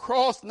to that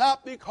cross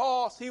not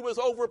because He was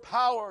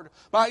overpowered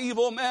by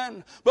evil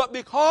men, but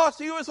because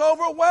He was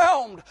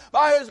overwhelmed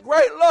by His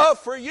great love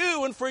for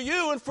you and for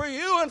you and for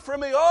you and for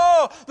me.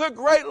 Oh, the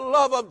great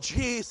love of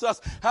Jesus.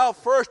 How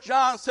 1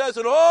 John says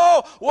it,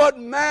 oh, what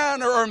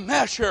manner or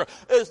measure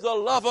is the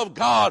love of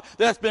God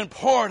that's been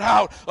poured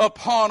out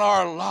upon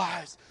our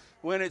lives.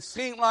 When it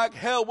seemed like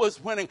hell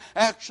was winning,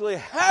 actually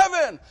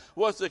heaven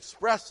was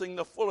expressing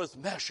the fullest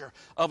measure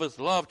of His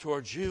love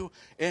towards you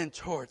and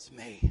towards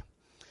me.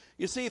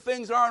 You see,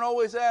 things aren't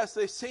always as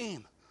they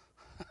seem,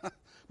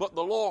 but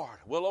the Lord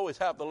will always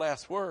have the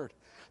last word.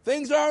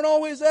 Things aren't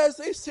always as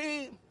they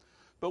seem,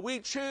 but we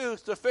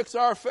choose to fix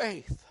our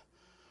faith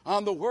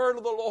on the word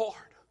of the Lord,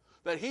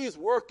 that He's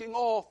working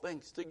all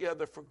things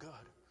together for good.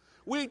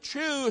 We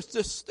choose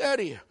to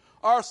steady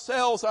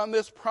ourselves on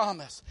this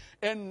promise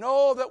and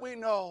know that we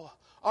know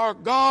our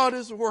God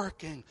is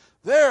working.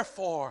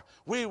 Therefore,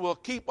 we will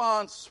keep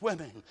on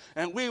swimming,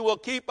 and we will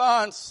keep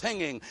on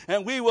singing,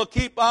 and we will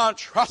keep on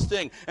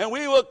trusting, and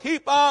we will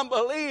keep on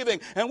believing,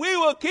 and we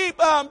will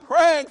keep on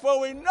praying,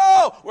 for we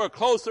know we're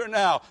closer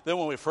now than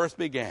when we first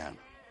began.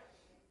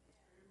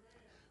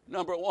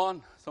 Number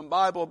one, some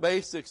Bible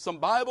basics, some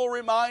Bible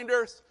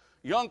reminders.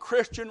 Young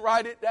Christian,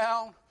 write it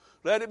down.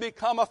 Let it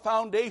become a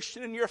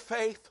foundation in your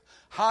faith.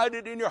 Hide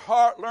it in your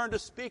heart. Learn to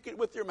speak it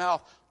with your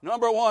mouth.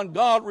 Number one,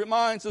 God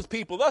reminds His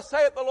people. Thus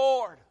saith the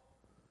Lord.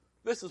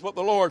 This is what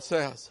the Lord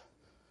says.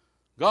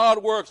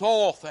 God works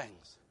all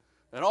things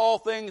And all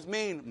things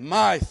mean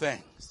my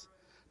things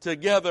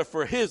together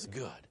for His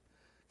good.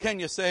 Can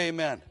you say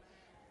amen?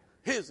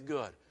 His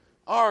good,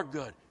 our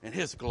good, and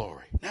His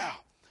glory. Now,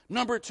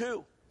 number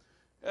 2,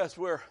 as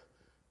we're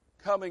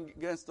coming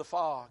against the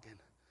fog and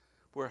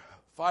we're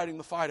fighting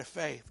the fight of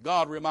faith,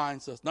 God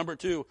reminds us, number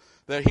 2,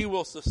 that He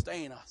will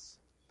sustain us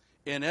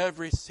in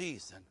every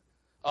season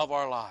of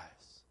our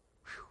lives.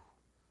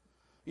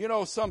 Whew. You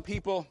know, some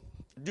people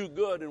do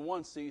good in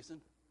one season.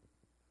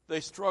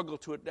 They struggle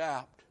to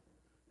adapt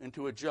and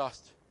to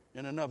adjust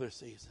in another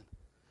season.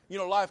 You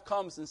know, life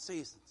comes in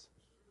seasons.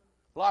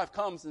 Life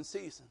comes in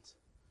seasons.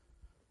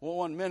 Well,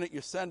 one minute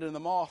you're sending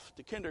them off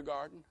to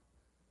kindergarten.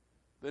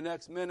 The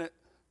next minute,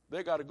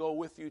 they got to go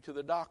with you to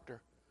the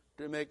doctor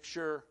to make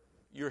sure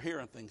you're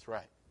hearing things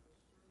right.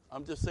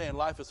 I'm just saying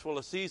life is full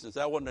of seasons.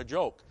 That wasn't a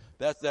joke.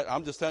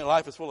 I'm just saying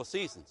life is full of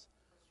seasons.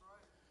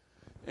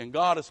 And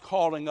God is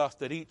calling us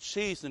at each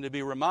season to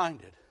be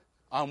reminded,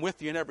 I'm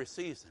with you in every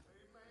season.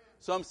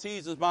 Some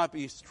seasons might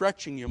be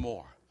stretching you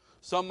more.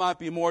 Some might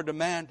be more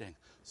demanding.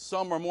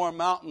 Some are more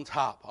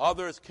mountaintop.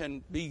 Others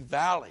can be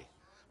valley.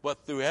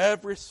 But through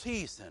every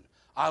season,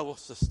 I will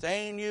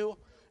sustain you,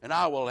 and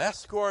I will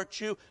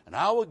escort you, and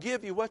I will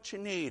give you what you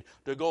need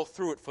to go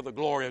through it for the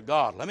glory of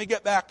God. Let me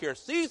get back here.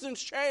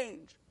 Seasons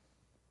change.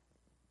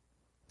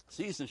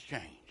 Seasons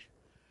change.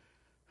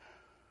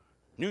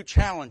 New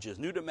challenges,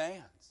 new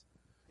demands,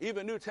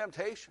 even new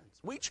temptations.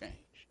 We change.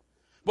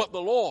 But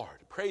the Lord,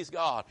 praise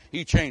God,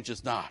 He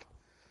changes not.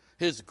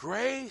 His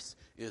grace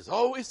is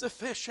always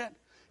sufficient.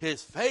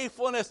 His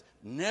faithfulness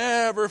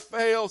never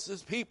fails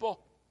His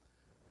people.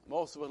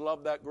 Most of us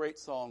love that great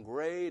song,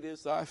 Great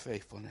is Thy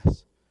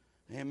Faithfulness.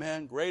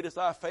 Amen. Great is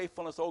Thy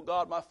faithfulness, O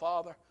God, my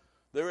Father.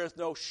 There is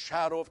no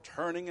shadow of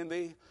turning in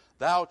Thee.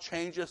 Thou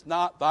changest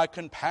not, Thy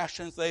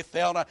compassions, they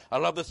fail not. I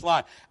love this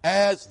line.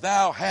 As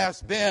Thou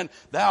hast been,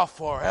 Thou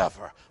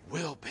forever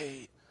will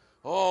be.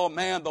 Oh,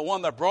 man, the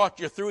one that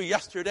brought you through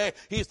yesterday,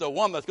 He's the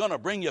one that's going to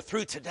bring you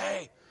through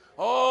today.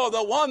 Oh,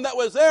 the one that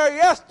was there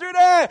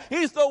yesterday,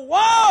 He's the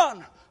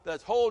one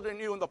that's holding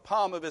you in the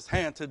palm of His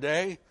hand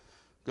today.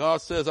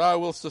 God says, I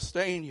will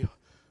sustain you.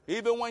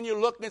 Even when you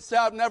look and say,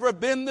 I've never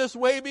been this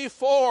way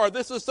before.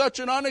 This is such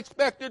an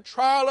unexpected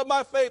trial of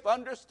my faith.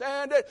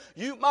 Understand it.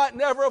 You might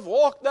never have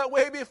walked that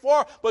way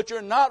before, but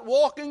you're not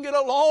walking it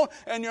alone,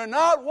 and you're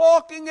not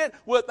walking it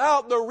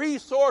without the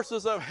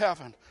resources of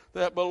heaven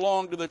that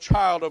belong to the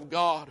child of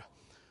God.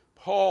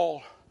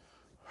 Paul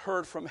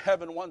heard from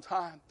heaven one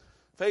time,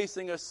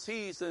 facing a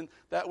season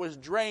that was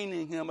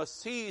draining him, a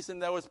season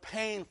that was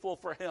painful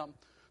for him,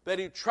 that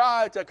he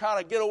tried to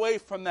kind of get away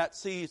from that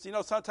season. You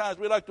know, sometimes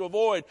we like to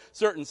avoid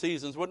certain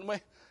seasons, wouldn't we?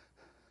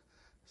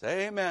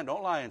 Say amen.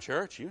 Don't lie in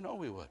church. You know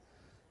we would.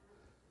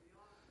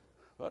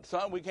 But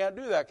son, we can't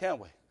do that, can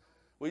we?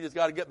 We just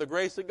got to get the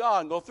grace of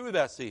God and go through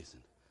that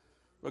season.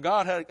 But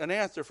God had an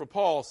answer for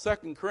Paul,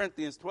 2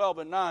 Corinthians 12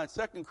 and 9.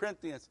 2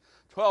 Corinthians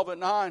 12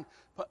 and 9.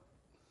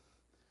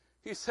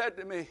 He said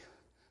to me,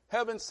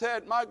 heaven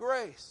said, my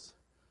grace.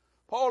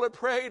 Paul had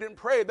prayed and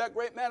prayed. That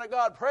great man of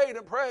God prayed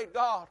and prayed,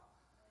 God,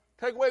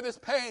 take away this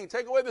pain.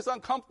 Take away this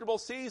uncomfortable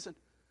season.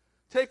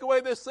 Take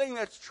away this thing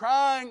that's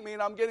trying me,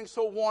 and I'm getting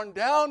so worn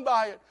down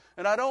by it.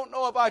 And I don't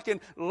know if I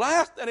can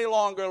last any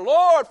longer.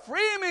 Lord,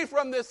 free me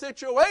from this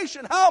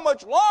situation. How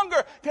much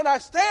longer can I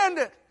stand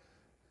it?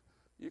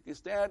 You can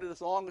stand it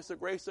as long as the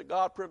grace of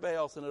God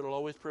prevails, and it'll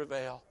always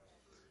prevail.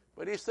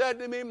 But he said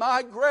to me,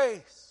 my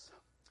grace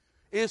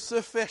is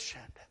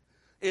sufficient.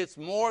 It's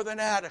more than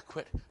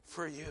adequate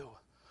for you.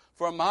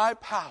 For my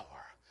power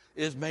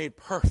is made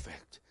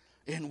perfect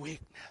in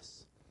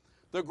weakness.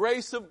 The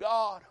grace of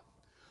God,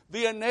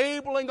 the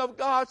enabling of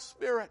God's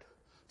Spirit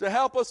to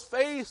help us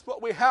face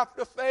what we have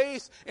to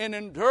face and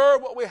endure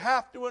what we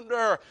have to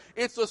endure.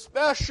 It's a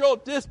special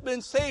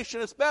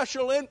dispensation, a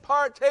special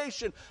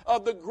impartation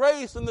of the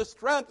grace and the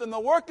strength and the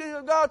working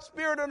of God's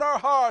Spirit in our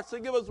hearts to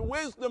give us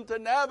wisdom to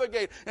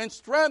navigate and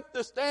strength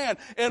to stand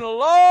and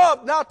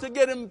love not to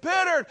get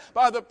embittered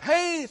by the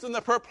pains and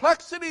the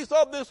perplexities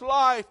of this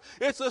life.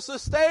 It's a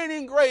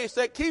sustaining grace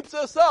that keeps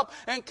us up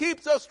and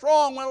keeps us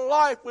strong when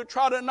life would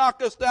try to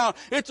knock us down.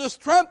 It's a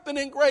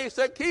strengthening grace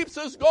that keeps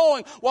us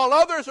going while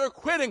others are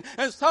quitting.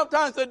 And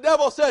sometimes the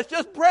devil says,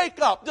 just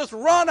break up, just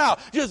run out,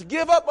 just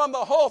give up on the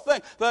whole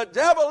thing. The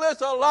devil is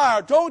a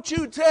liar. Don't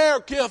you dare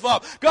give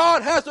up.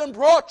 God hasn't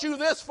brought you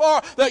this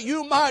far that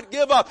you might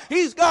give up.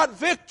 He's got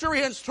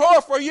victory in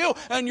store for you,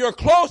 and you're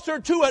closer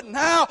to it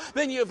now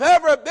than you've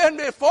ever been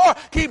before.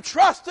 Keep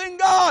trusting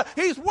God.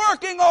 He's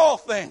working all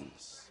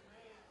things.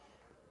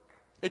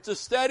 It's a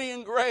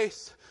steadying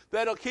grace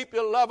that'll keep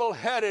you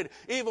level-headed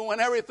even when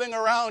everything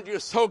around you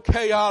is so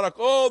chaotic.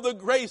 Oh, the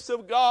grace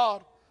of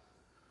God.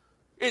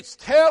 It's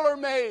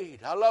tailor-made.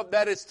 I love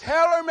that. It's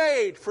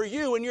tailor-made for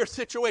you and your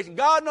situation.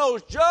 God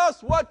knows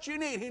just what you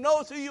need. He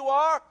knows who you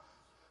are.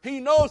 He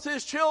knows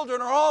His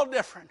children are all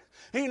different.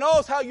 He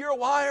knows how you're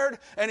wired,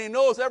 and He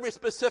knows every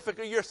specific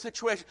of your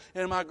situation.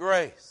 And my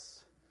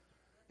grace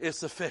is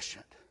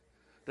sufficient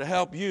to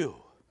help you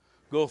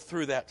go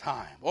through that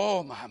time.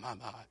 Oh, my.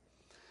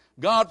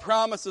 God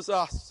promises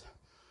us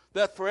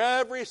that for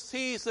every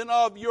season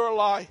of your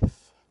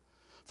life,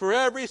 for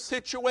every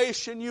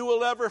situation you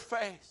will ever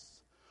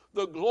face,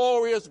 the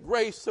glorious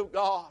grace of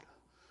God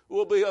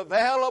will be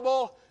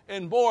available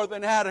and more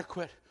than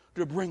adequate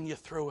to bring you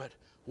through it.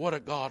 What a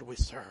God we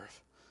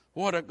serve.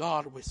 What a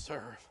God we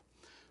serve.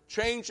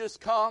 Changes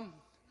come.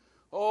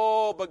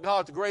 Oh, but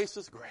God's grace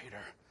is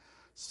greater.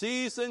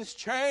 Seasons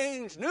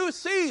change. New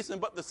season,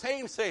 but the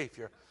same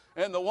Savior.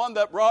 And the one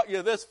that brought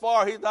you this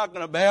far, He's not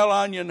going to bail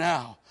on you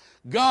now.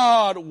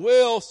 God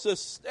will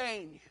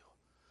sustain you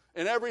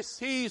in every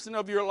season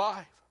of your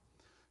life.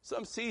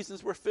 Some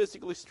seasons we're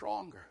physically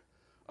stronger.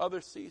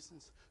 Other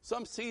seasons.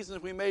 Some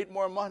seasons we made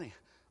more money.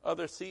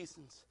 Other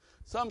seasons.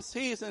 Some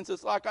seasons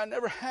it's like I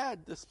never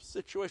had this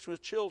situation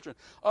with children.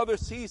 Other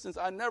seasons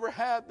I never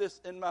had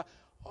this in my...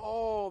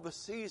 Oh, the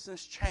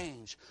seasons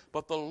change,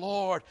 but the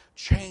Lord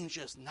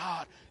changes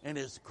not, and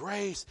His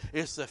grace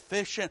is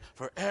sufficient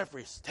for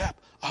every step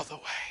of the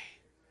way.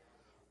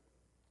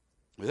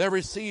 With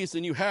every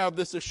season you have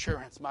this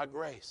assurance, my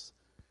grace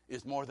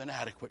is more than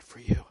adequate for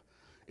you.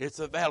 It's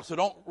available. So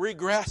don't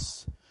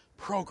regress,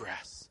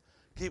 progress.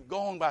 Keep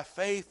going by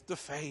faith to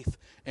faith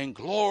and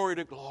glory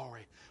to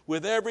glory.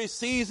 With every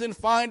season,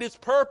 find its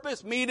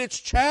purpose, meet its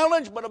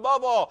challenge, but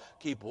above all,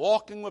 keep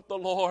walking with the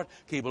Lord,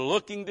 keep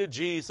looking to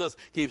Jesus,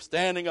 keep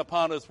standing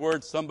upon His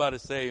word. Somebody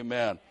say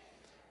amen.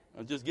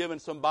 I'm just giving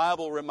some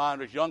Bible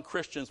reminders. Young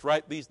Christians,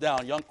 write these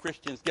down. Young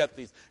Christians, get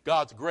these.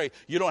 God's grace.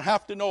 You don't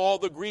have to know all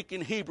the Greek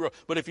and Hebrew,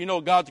 but if you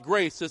know God's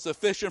grace is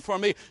sufficient for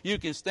me, you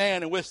can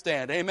stand and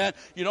withstand. Amen.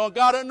 You don't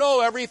got to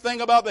know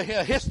everything about the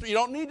history. You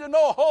don't need to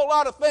know a whole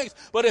lot of things,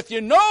 but if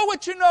you know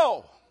what you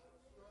know,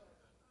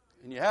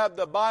 and you have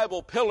the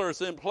Bible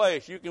pillars in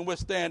place, you can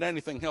withstand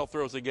anything hell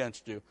throws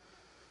against you.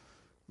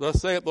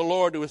 Thus saith the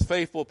Lord to His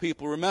faithful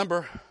people,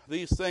 remember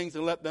these things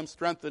and let them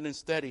strengthen and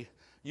steady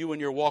you in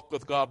your walk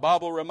with God.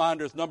 Bible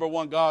reminders, number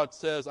one, God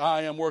says,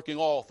 I am working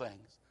all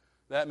things.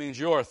 That means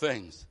your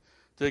things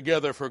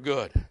together for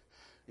good.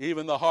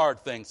 Even the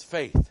hard things,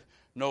 faith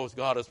knows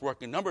God is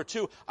working. Number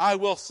two, I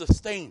will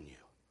sustain you.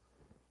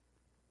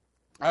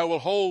 I will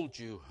hold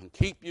you and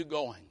keep you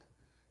going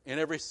in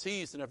every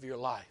season of your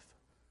life.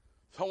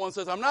 Someone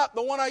says, I'm not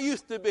the one I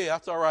used to be.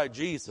 That's all right.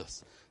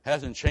 Jesus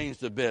hasn't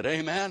changed a bit.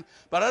 Amen.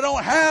 But I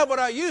don't have what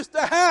I used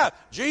to have.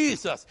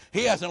 Jesus,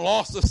 He hasn't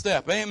lost a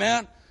step.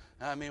 Amen.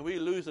 I mean, we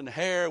losing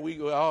hair. We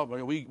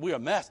a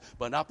mess,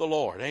 but not the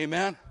Lord.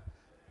 Amen.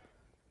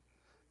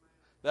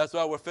 That's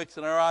why we're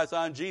fixing our eyes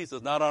on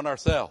Jesus, not on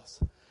ourselves.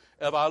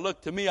 If I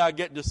look to me, I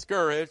get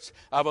discouraged. If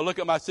I look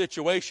at my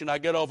situation, I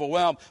get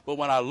overwhelmed. But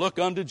when I look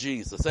unto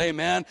Jesus,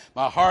 amen,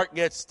 my heart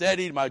gets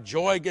steadied. My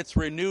joy gets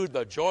renewed.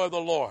 The joy of the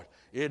Lord.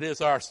 It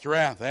is our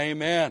strength.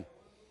 Amen.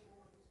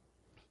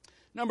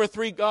 Number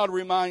three, God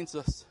reminds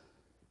us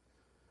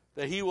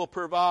that He will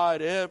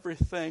provide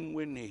everything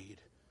we need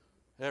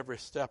every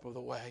step of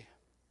the way.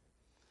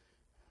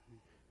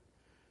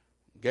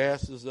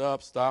 Gas is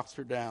up, stocks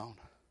are down.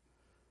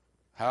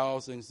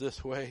 Housing's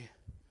this way,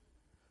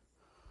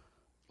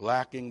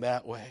 lacking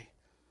that way.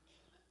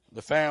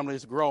 The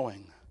family's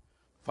growing.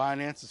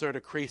 Finances are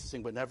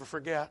decreasing, but never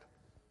forget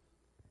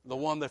the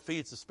one that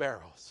feeds the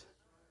sparrows.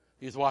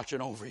 He's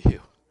watching over you.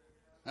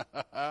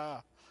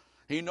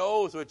 He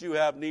knows what you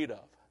have need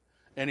of,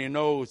 and He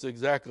knows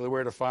exactly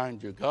where to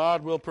find you.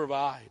 God will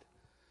provide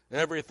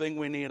everything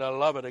we need. I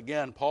love it.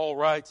 Again, Paul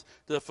writes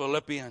to the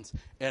Philippians,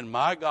 and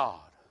my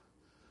God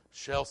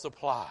shall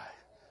supply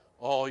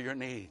all your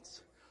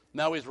needs.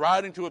 Now he's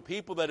writing to a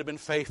people that have been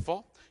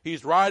faithful.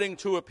 He's writing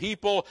to a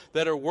people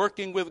that are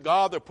working with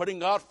God. They're putting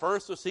God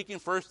first. They're seeking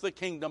first the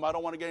kingdom. I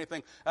don't want to get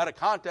anything out of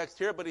context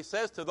here, but he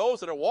says to those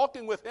that are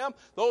walking with Him,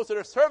 those that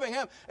are serving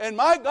Him, and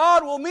my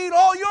God will meet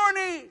all your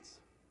needs.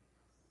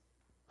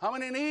 How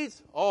many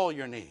needs? All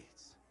your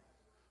needs.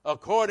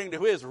 According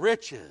to His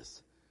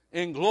riches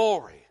in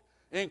glory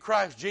in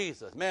Christ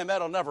Jesus. Man,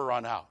 that'll never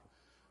run out.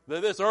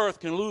 This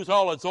earth can lose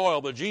all its oil,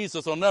 but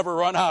Jesus will never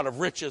run out of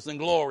riches and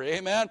glory.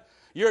 Amen?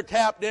 You're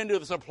tapped into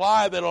the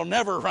supply that'll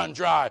never run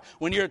dry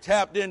when you're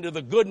tapped into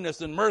the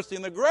goodness and mercy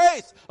and the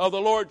grace of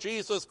the Lord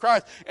Jesus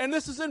Christ. And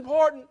this is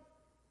important.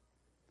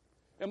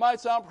 It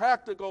might sound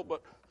practical,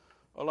 but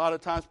a lot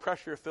of times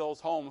pressure fills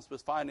homes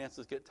because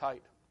finances get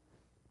tight.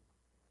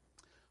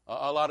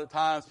 A lot of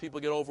times people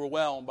get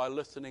overwhelmed by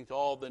listening to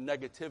all the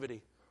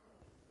negativity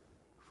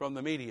from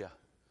the media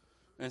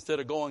instead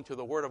of going to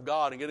the Word of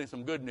God and getting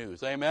some good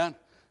news. Amen?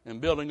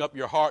 And building up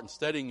your heart and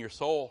steadying your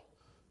soul.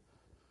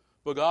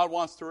 But God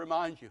wants to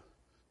remind you,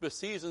 the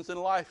seasons in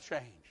life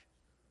change.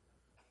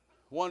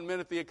 One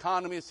minute the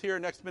economy is here,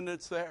 next minute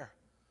it's there.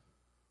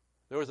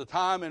 There was a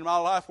time in my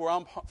life where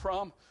I'm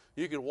from,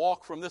 you could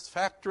walk from this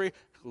factory,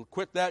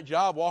 quit that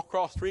job, walk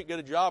across the street, get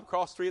a job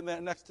across the street the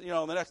next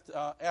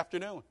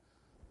afternoon.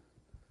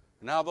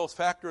 And now those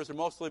factories are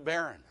mostly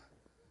barren.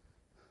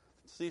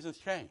 Seasons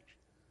change.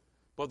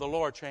 But the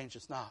Lord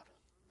changes not.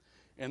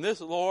 And this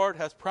Lord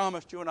has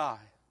promised you and I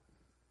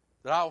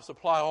that I will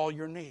supply all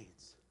your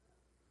needs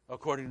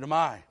according to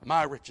my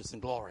riches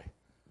and glory.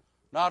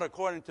 Not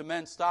according to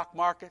men's stock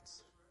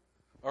markets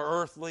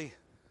or earthly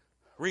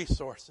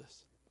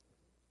resources.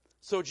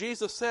 So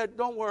Jesus said,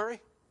 don't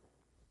worry.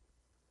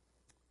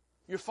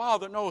 Your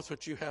Father knows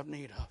what you have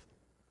need of.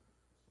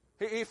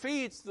 He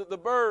feeds the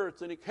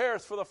birds and He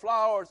cares for the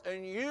flowers,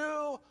 and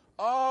you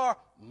are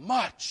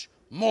much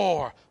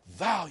more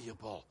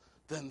valuable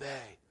than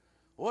they.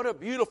 What a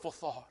beautiful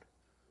thought.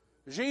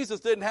 Jesus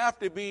didn't have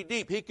to be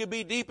deep. He could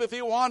be deep if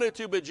He wanted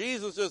to, but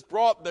Jesus just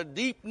brought the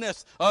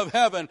deepness of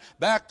heaven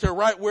back to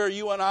right where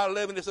you and I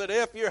live. And He said,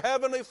 if your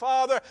Heavenly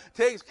Father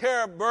takes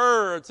care of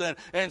birds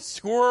and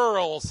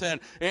squirrels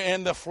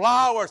and the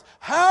flowers,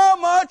 how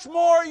much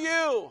more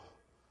you?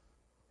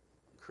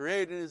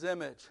 Created in His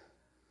image,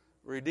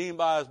 redeemed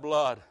by His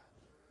blood.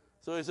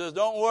 So He says,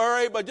 don't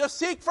worry, but just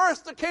seek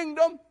first the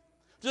kingdom.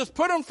 Just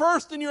put Him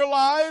first in your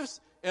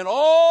lives, and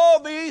all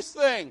these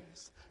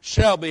things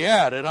shall be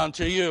added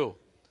unto you.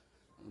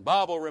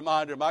 Bible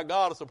reminder, my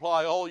God will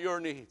supply all your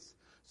needs.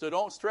 So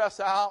don't stress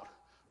out.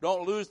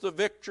 Don't lose the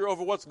victory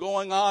over what's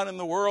going on in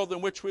the world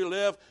in which we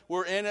live.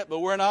 We're in it, but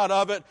we're not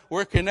of it.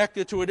 We're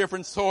connected to a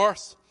different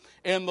source.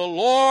 And the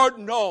Lord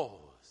knows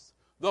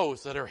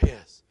those that are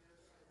His.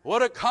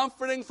 What a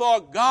comforting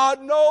thought.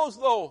 God knows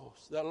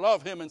those that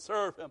love Him and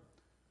serve Him.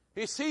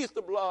 He sees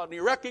the blood and He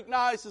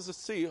recognizes the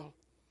seal.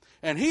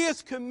 And He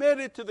is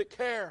committed to the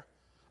care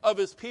of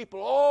His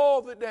people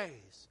all the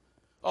days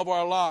of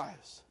our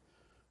lives.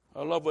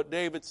 I love what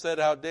David said,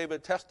 how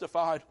David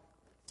testified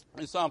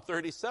in Psalm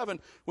 37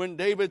 when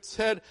David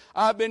said,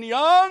 I've been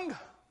young,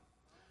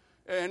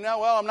 and now,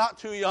 well, I'm not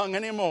too young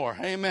anymore.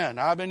 Amen.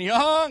 I've been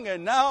young,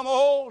 and now I'm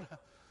old.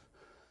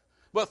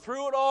 But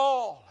through it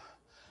all,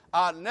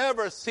 I've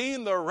never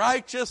seen the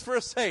righteous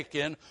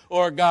forsaken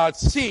or God's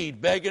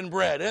seed begging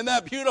bread. Isn't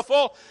that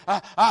beautiful?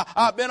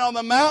 I've been on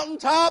the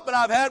mountaintop and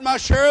I've had my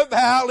share of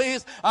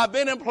valleys. I've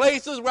been in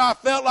places where I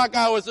felt like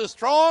I was as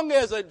strong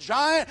as a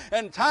giant,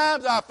 and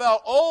times I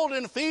felt old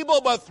and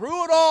feeble. But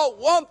through it all,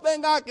 one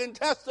thing I can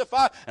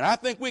testify, and I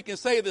think we can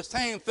say the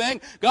same thing,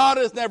 God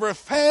has never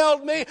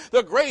failed me.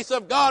 The grace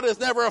of God has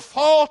never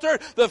faltered.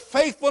 The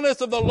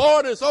faithfulness of the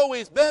Lord has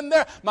always been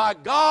there. My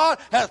God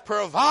has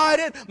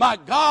provided. My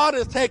God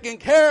has taken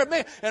care of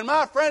me, and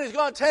my friend is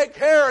going to take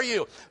care of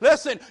you.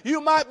 Listen, you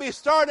might be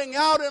starting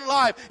out in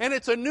life, and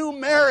it's a new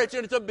marriage,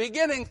 and it's a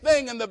beginning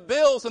thing, and the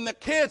bills and the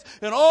kids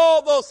and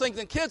all those things,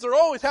 and kids are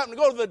always having to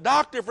go to the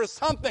doctor for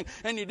something,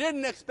 and you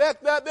didn't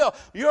expect that bill.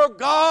 Your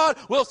God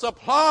will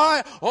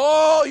supply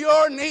all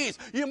your needs.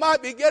 You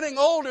might be getting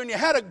older, and you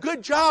had a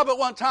good job at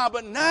one time,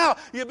 but now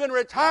you've been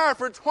retired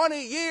for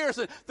 20 years,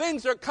 and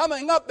things are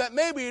coming up that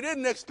maybe you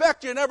didn't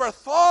expect, you never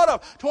thought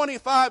of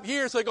 25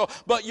 years ago.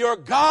 But your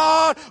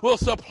God will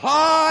supply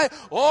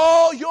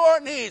all your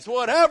needs.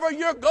 Whatever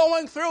you're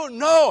going through,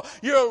 know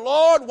your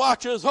Lord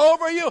watches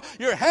over you.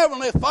 Your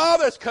Heavenly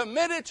Father is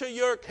committed to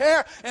your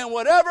care, and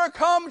whatever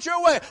comes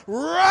your way,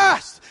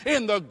 rest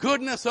in the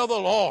goodness of the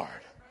Lord.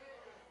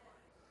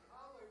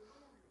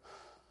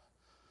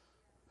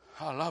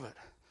 I love it.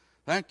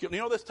 Thank you. You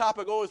know, this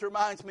topic always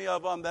reminds me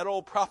of that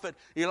old prophet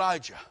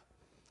Elijah,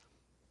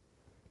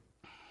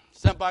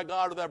 sent by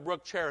God to that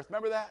brook Cherith.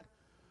 Remember that?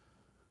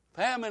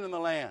 Famine in the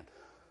land.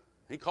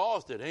 He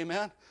caused it,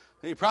 amen?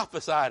 He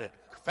prophesied it.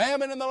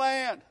 Famine in the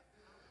land.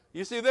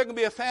 You see, there can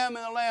be a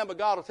famine in the land, but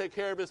God will take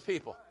care of His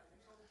people.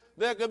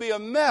 There could be a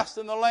mess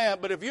in the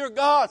land, but if you're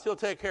God's, He'll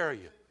take care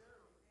of you.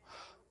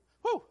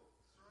 Whew.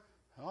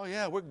 Oh,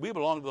 yeah, we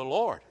belong to the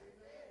Lord.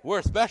 We're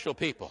a special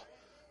people.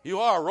 You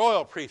are a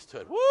royal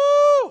priesthood.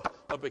 Woo!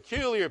 A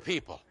peculiar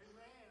people.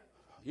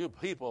 You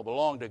people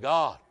belong to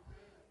God.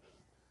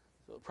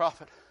 So the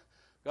prophet,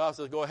 God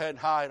says, go ahead and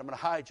hide. I'm going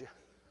to hide you.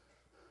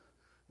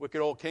 Wicked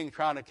old king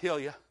trying to kill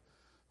you.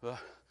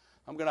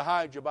 I'm going to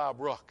hide you by a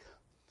brook.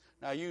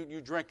 Now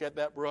you drink at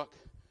that brook,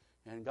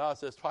 and God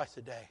says twice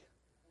a day.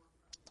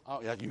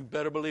 Oh yeah, you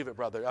better believe it,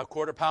 brother. A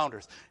quarter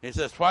pounders. He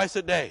says twice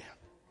a day,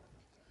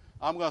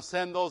 I'm going to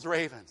send those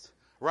ravens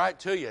right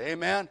to you.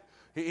 Amen.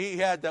 He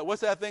had that.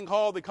 What's that thing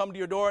called? They come to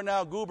your door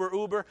now. Goober,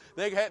 Uber.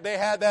 They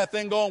had that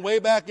thing going way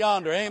back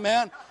yonder.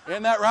 Amen.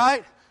 Isn't that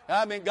right?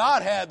 I mean,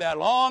 God had that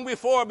long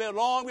before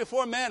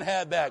men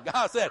had that.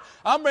 God said,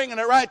 I'm bringing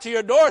it right to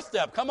your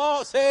doorstep. Come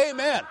on, say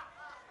amen.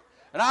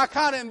 And I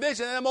kind of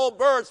envision them old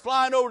birds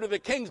flying over to the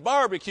King's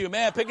barbecue,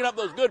 man, picking up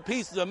those good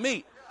pieces of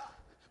meat.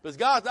 Because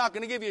God's not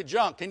going to give you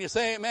junk. Can you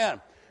say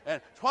amen?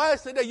 And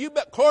twice a day, you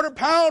bet quarter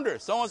pounder.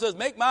 Someone says,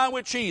 make mine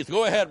with cheese.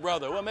 Go ahead,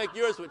 brother. We'll make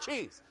yours with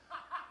cheese.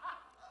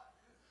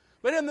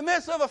 But in the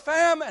midst of a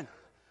famine,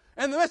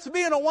 in the midst of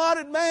being a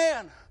wanted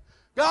man,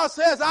 God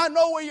says, I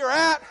know where you're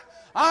at.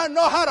 I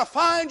know how to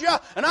find you,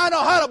 and I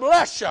know how to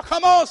bless you.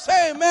 Come on,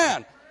 say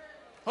amen.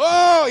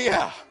 Oh,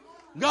 yeah.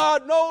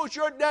 God knows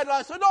your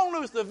deadline. So don't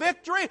lose the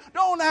victory.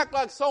 Don't act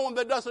like someone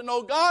that doesn't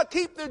know God.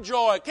 Keep the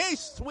joy. Keep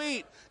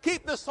sweet.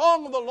 Keep the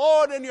song of the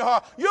Lord in your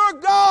heart. Your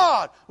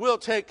God will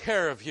take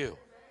care of you.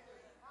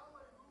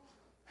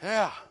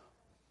 Yeah.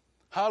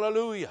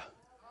 Hallelujah.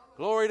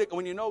 Glory to God.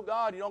 When you know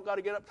God, you don't got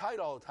to get uptight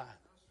all the time.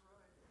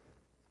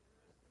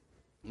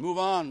 Move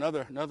on.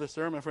 Another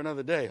sermon for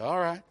another day. All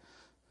right.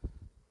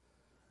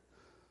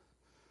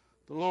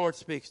 The Lord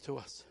speaks to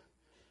us.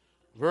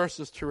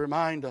 Verses to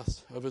remind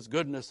us of His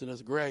goodness and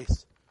His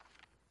grace.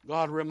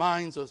 God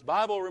reminds us,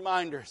 Bible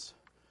reminders.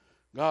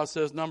 God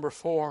says, number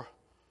 4,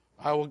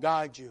 I will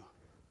guide you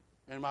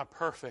in my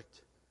perfecting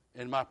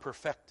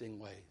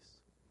ways.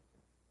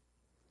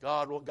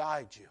 God will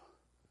guide you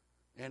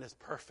in His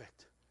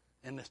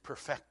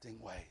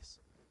perfecting ways.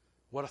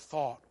 What a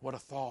thought, what a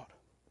thought,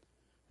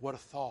 what a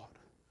thought.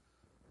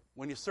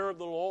 When you serve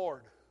the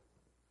Lord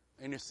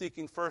and you're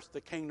seeking first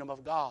the kingdom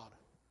of God,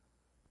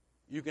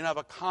 you can have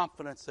a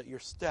confidence that your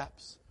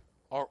steps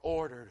are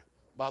ordered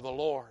by the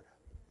Lord.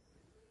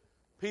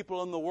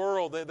 People in the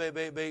world,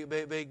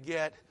 they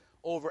get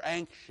over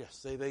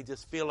anxious. They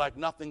just feel like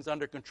nothing's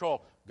under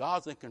control.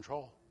 God's in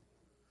control.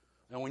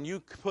 And when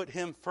you put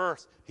Him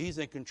first, He's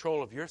in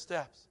control of your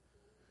steps.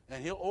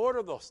 And He'll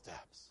order those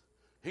steps.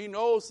 He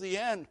knows the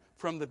end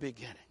from the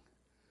beginning.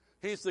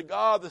 He's the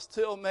God that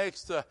still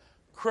makes the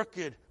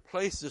crooked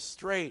places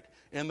straight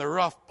and the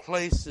rough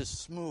places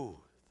smooth.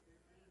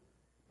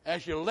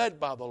 As you're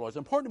led by the Lord. It's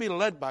important to be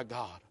led by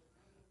God.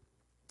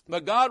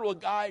 But God will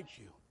guide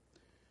you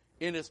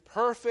in His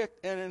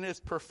perfect and in His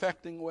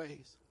perfecting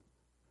ways.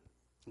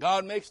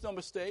 God makes no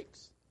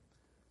mistakes.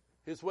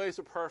 His ways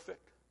are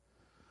perfect.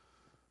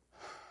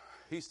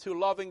 He's too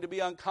loving to be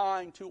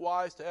unkind, too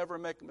wise to ever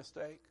make a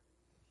mistake.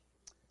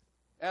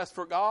 As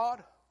for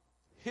God,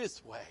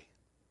 His way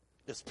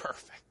is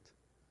perfect.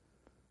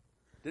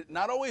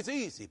 Not always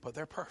easy, but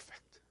they're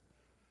perfect.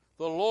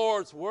 The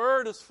Lord's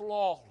word is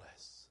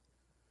flawless,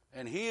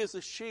 and He is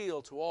a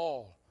shield to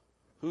all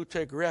who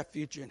take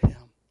refuge in Him.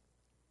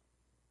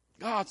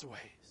 God's ways.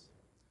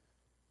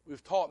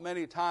 We've taught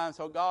many times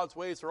how God's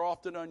ways are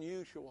often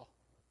unusual,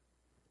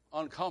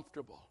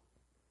 uncomfortable,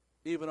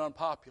 even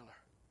unpopular.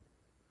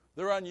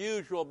 They're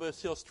unusual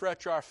because He'll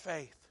stretch our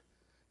faith.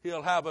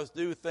 He'll have us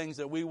do things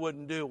that we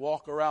wouldn't do.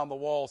 Walk around the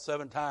wall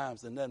 7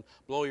 times and then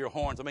blow your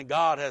horns. I mean,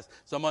 God has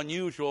some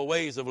unusual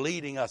ways of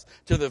leading us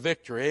to the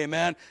victory.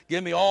 Amen.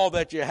 Give me all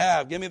that you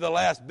have. Give me the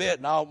last bit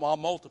and I'll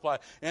multiply.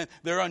 And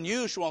they're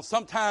unusual. And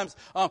sometimes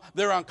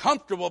they're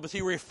uncomfortable, but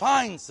He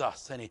refines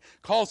us and He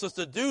calls us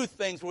to do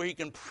things where He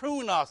can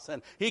prune us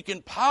and He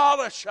can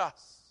polish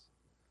us.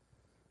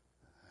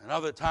 And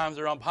other times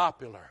they're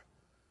unpopular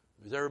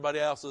because everybody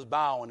else is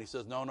bowing. He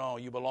says, no,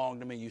 you belong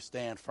to me. You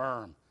stand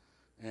firm.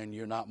 And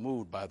you're not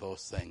moved by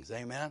those things.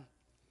 Amen?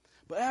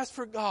 But as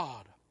for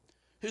God,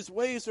 His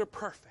ways are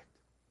perfect.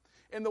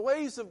 And the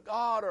ways of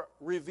God are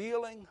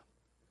revealing,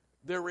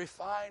 they're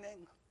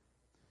refining,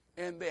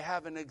 and they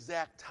have an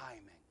exact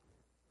timing.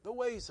 The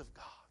ways of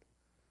God.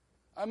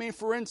 I mean,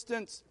 for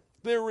instance,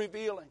 they're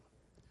revealing.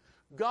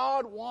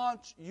 God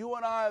wants you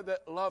and I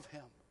that love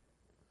Him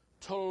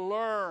to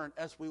learn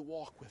as we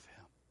walk with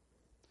Him.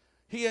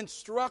 He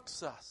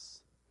instructs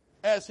us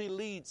as He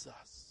leads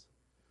us.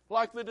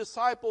 Like the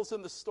disciples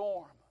in the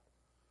storm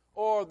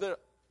or the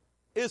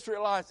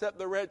Israelites at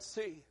the Red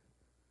Sea.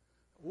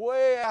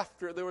 Way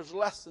after there was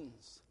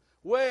lessons.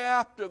 Way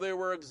after there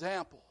were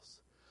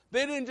examples.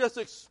 They didn't just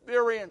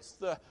experience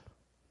the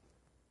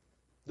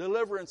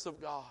deliverance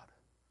of God.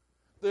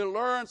 They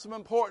learned some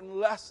important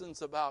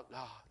lessons about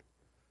God.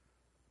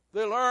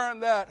 They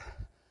learned that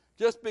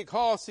just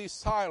because He's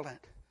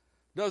silent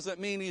doesn't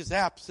mean He's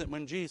absent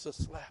when Jesus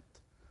slept.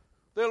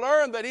 They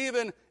learned that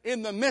even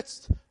in the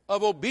midst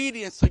of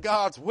obedience to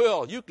God's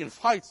will, you can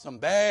fight some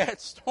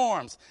bad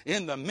storms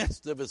in the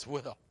midst of His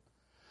will.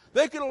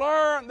 They can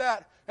learn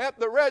that at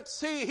the Red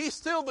Sea, He's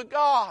still the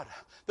God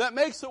that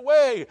makes a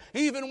way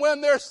even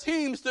when there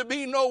seems to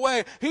be no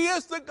way. He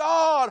is the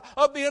God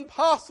of the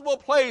impossible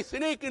place,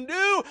 and He can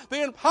do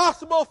the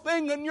impossible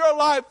thing in your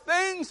life.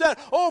 Things that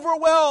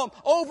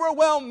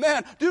overwhelm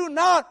men. Do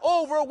not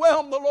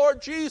overwhelm the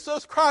Lord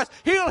Jesus Christ.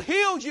 He'll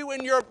heal you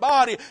in your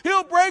body.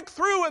 He'll break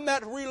through in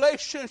that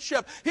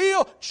relationship.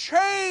 He'll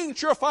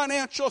change your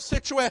financial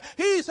situation.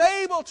 He's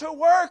able to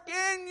work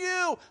in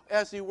you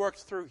as He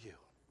works through you.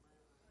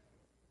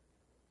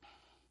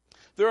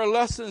 There are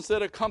lessons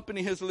that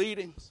accompany His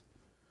leadings.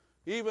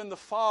 Even the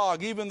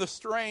fog, even the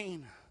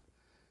strain.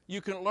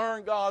 You can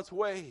learn God's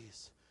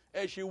ways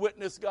as you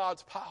witness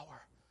God's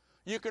power.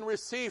 You can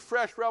receive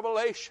fresh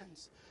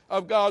revelations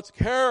of God's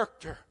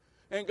character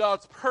and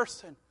God's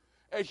person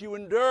as you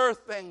endure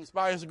things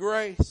by His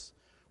grace.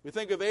 We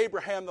think of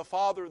Abraham, the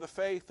father of the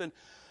faith, and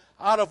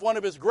out of one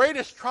of his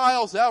greatest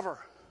trials ever,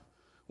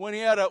 when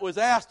he was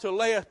asked to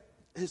lay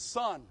his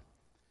son,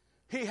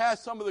 he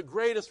has some of the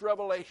greatest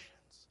revelations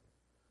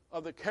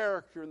of the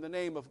character and the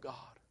name of God,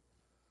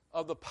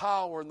 of the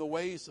power and the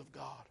ways of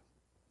God.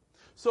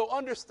 So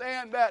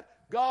understand that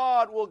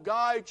God will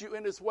guide you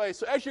in His way.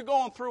 So as you're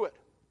going through it,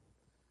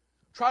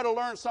 try to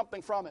learn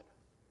something from it.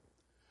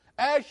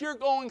 As you're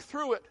going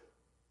through it,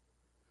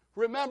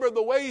 remember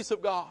the ways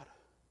of God.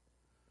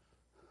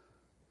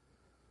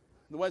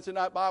 In the Wednesday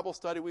night Bible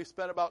study, we've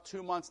spent about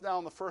 2 months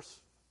now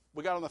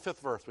we got on the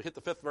 5th verse. We hit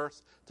the 5th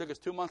verse. It took us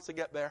 2 months to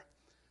get there.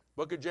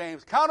 Book of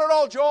James. Count it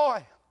all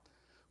joy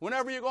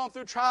whenever you're going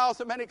through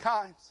trials of many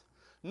kinds,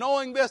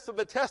 knowing this, that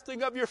the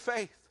testing of your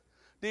faith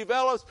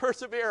develops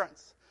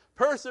perseverance.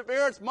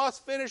 Perseverance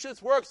must finish its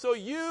work so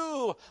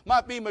you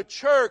might be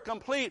mature,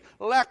 complete,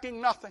 lacking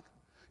nothing.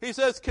 He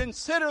says,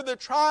 consider the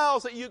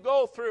trials that you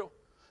go through.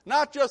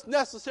 Not just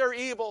necessary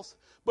evils,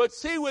 but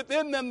see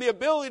within them the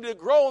ability to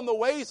grow in the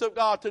ways of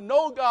God, to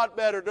know God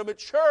better, to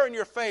mature in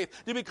your faith,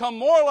 to become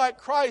more like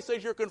Christ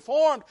as you're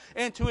conformed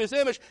into His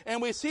image.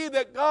 And we see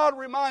that God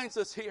reminds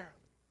us here,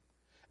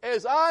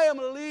 as I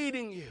am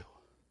leading you,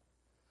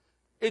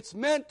 it's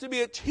meant to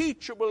be a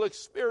teachable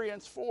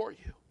experience for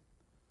you,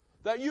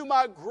 that you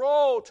might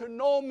grow to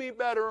know me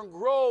better and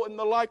grow in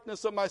the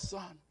likeness of my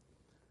Son.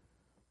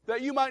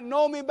 That you might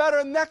know me better,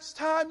 and next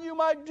time you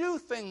might do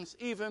things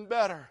even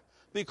better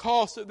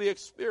because of the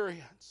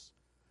experience.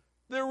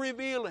 The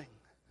revealing.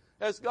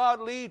 As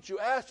God leads you,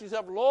 ask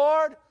yourself,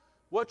 Lord,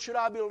 what should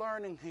I be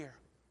learning here?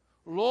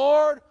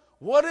 Lord,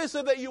 what is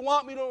it that you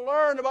want me to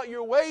learn about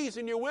your ways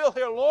and your will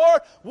here?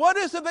 Lord, what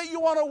is it that you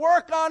want to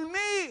work on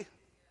me?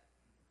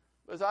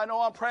 Because I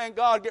know I'm praying,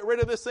 God, get rid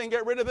of this thing,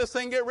 get rid of this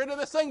thing, get rid of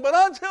this thing. But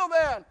until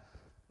then,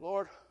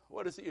 Lord,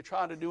 what is it you're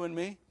trying to do in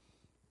me?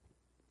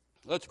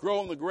 Let's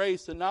grow in the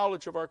grace and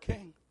knowledge of our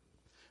King.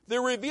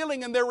 They're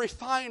revealing and they're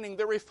refining.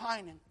 They're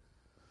refining.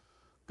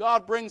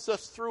 God brings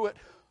us through it,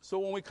 so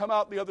when we come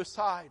out the other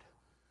side,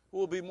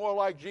 we'll be more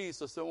like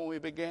Jesus than when we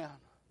began.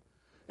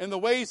 In the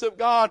ways of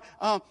God,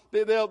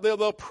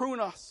 they'll prune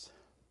us,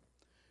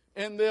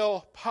 and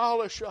they'll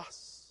polish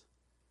us,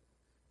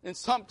 and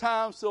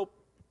sometimes they'll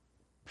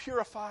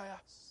purify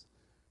us.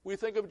 We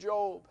think of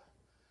Job.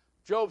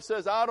 Job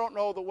says, I don't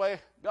know the way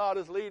God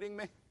is leading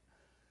me.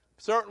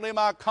 Certainly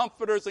my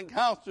comforters and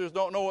counselors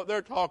don't know what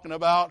they're talking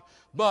about,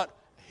 but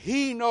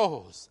He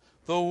knows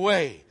the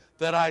way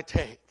that I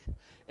take.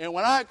 And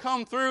when I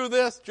come through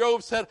this,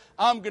 Job said,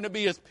 I'm going to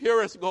be as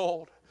pure as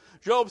gold.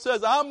 Job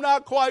says, I'm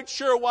not quite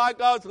sure why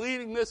God's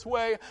leading this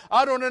way.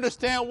 I don't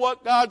understand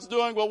what God's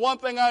doing, but one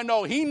thing I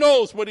know, He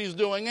knows what He's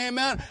doing.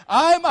 Amen.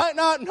 I might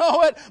not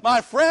know it. My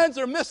friends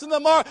are missing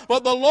the mark,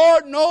 but the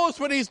Lord knows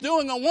what He's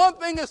doing. And one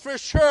thing is for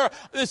sure,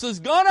 this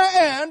is going to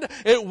end.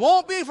 It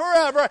won't be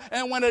forever.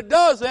 And when it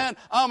does end,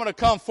 I'm going to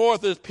come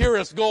forth as pure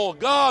as gold.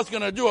 God's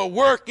going to do a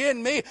work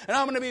in me, and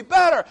I'm going to be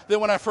better than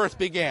when I first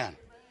began.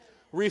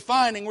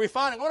 Refining.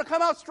 I'm going to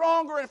come out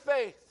stronger in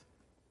faith.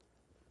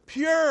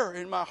 Pure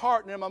in my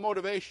heart and in my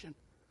motivation.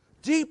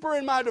 Deeper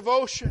in my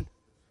devotion.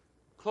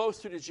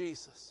 Closer to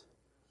Jesus.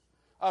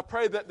 I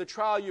pray that the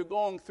trial you're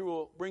going through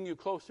will bring you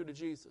closer to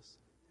Jesus.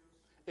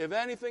 If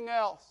anything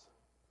else,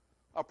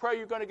 I pray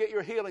you're going to get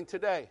your healing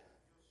today.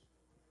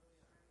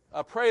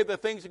 I pray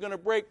that things are going to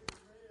break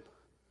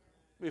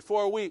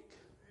before a week.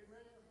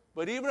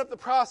 But even if the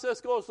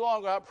process goes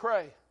longer, I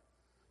pray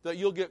that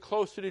you'll get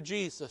closer to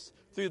Jesus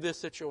through this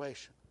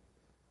situation.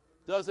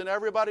 Doesn't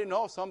everybody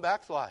know? Some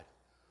backslide.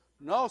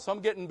 No, some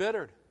get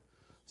embittered.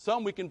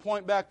 Some we can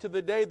point back to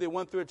the day they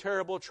went through a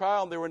terrible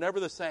trial and they were never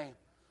the same.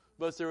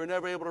 But they were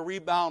never able to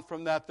rebound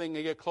from that thing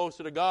and get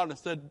closer to God.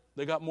 Instead,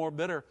 they got more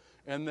bitter.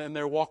 And then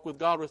their walk with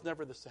God was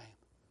never the same.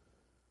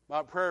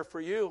 My prayer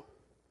for you,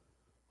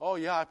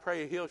 I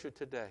pray He heals you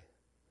today.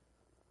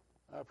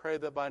 I pray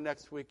that by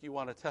next week you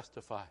want to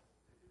testify.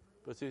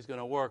 Because He's going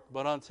to work.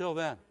 But until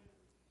then,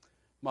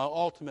 my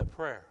ultimate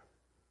prayer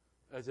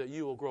is that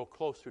you will grow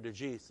closer to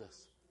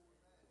Jesus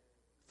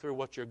through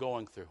what you're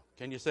going through.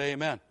 Can you say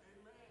amen? Amen?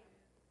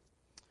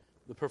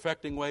 The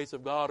perfecting ways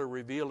of God are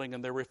revealing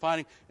and they're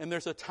refining. And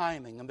there's a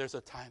timing.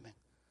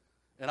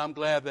 And I'm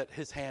glad that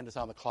His hand is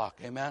on the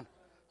clock. Amen?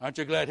 Aren't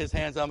you glad His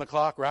hand's on the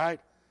clock, right?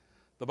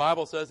 The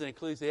Bible says in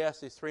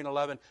Ecclesiastes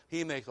 3:11,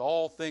 He makes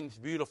all things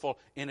beautiful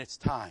in its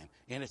time.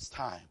 In its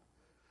time.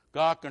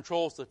 God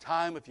controls the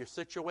time of your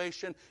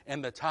situation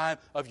and the time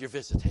of your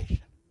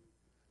visitation.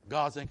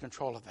 God's in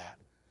control of that.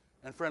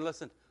 And friend,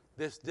 listen,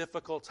 this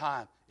difficult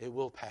time, it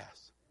will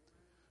pass.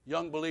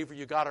 Young believer,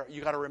 you got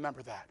to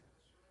remember that.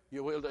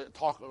 You will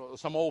talk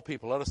some old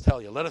people. Let us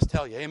tell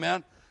you.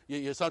 Amen.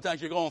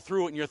 Sometimes you're going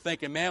through it and you're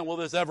thinking, man, will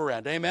this ever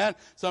end? Amen.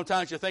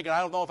 Sometimes you're thinking, I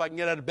don't know if I can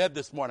get out of bed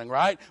this morning.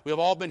 Right? We've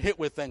all been hit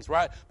with things,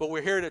 right? But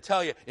we're here to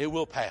tell you it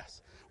will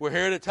pass. We're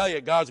here to tell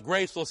you God's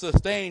grace will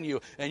sustain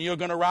you, and you're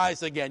going to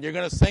rise again. You're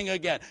going to sing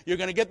again. You're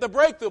going to get the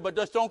breakthrough, but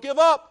just don't give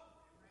up.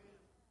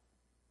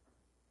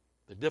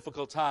 The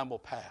difficult time will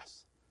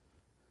pass.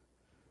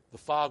 The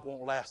fog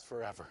won't last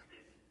forever.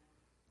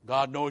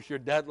 God knows your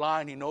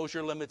deadline. He knows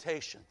your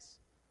limitations.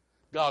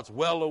 God's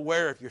well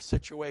aware of your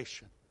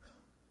situation.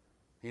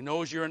 He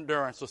knows your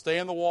endurance. So stay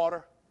in the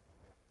water.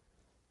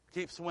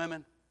 Keep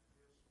swimming.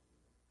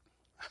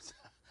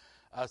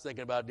 I was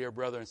thinking about a dear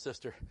brother and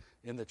sister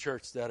in the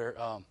church that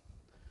are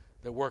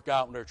that work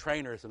out and they're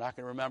trainers. And I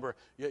can remember,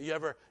 you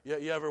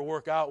ever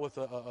work out with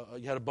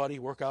you had a buddy,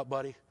 workout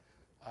buddy?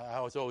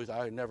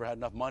 I never had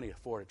enough money to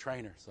afford a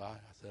trainer. So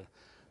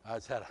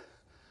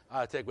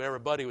I take whatever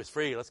buddy was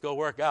free. Let's go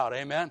work out.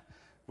 Amen.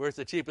 Where's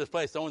the cheapest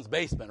place? Someone's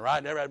basement,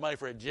 right? Never had money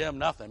for a gym,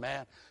 nothing,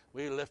 man.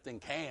 We lifting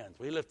cans.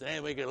 We lifted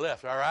anything we could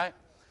lift, all right?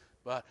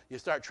 But you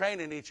start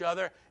training each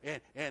other,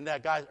 and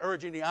that guy's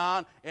urging you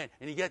on, and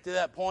you get to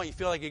that point, you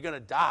feel like you're going to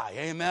die.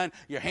 Amen?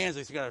 Your hands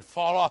are going to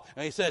fall off.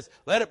 And he says,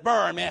 let it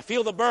burn, man.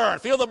 Feel the burn.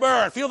 Feel the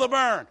burn. Feel the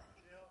burn.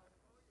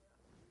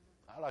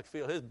 I like to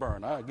feel his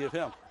burn. I give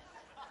him.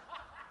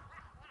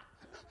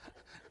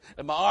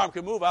 If my arm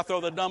can move, I'll throw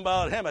the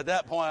dumbbell at him at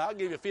that point. I'll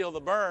give you feel the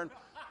burn.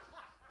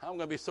 I'm going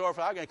to be sore if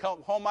I can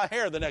comb my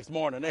hair the next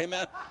morning.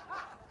 Amen.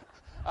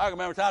 I can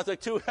remember times I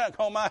took 2 hands to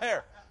comb my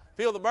hair.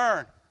 Feel the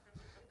burn.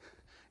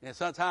 And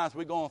sometimes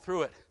we're going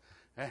through it.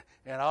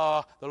 And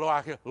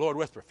the Lord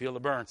whisper, feel the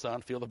burn,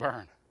 son, feel the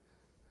burn.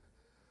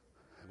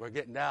 We're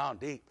getting down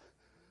deep.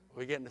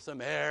 We're getting to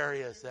some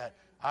areas that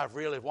I've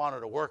really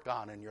wanted to work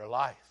on in your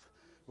life.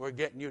 We're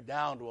getting you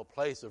down to a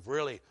place of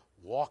really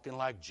walking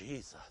like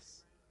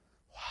Jesus.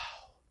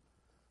 Wow.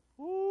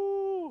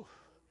 Woo.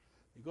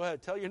 You go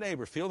ahead, tell your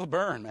neighbor, feel the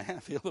burn, man.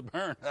 Feel the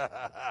burn.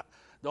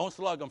 Don't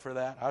slug them for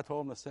that. I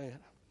told them to say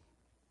it.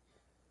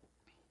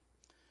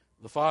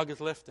 The fog is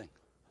lifting.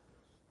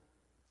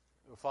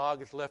 The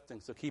fog is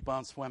lifting, so keep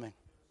on swimming.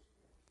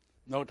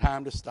 No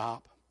time to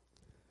stop.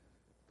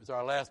 It's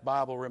our last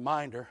Bible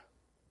reminder.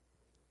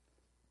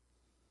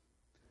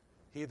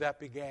 He that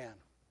began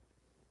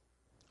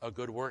a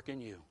good work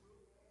in you,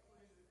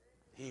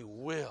 he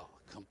will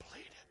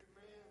complete it.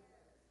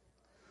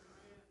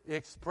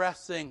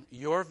 Expressing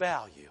your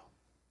value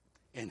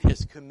in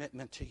his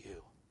commitment to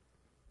you.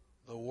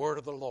 The word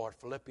of the Lord,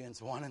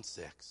 Philippians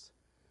 1:6.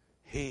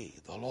 He,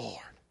 the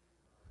Lord,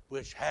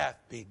 which hath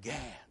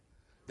began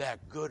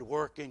that good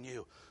work in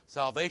you.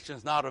 Salvation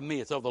is not of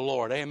me, it's of the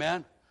Lord.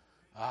 Amen?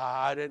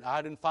 I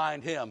didn't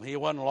find him. He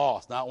wasn't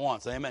lost, not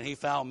once. Amen? He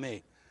found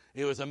me.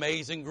 It was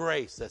amazing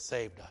grace that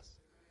saved us.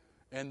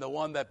 And the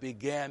one that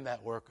began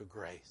that work of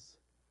grace,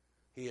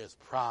 he has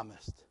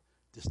promised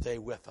to stay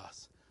with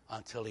us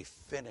until he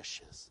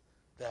finishes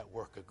that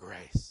work of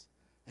grace.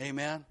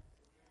 Amen?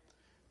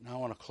 Now I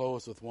want to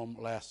close with one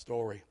last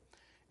story.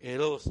 It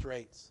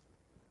illustrates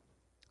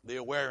the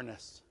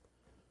awareness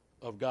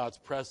of God's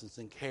presence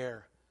and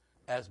care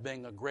as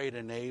being a great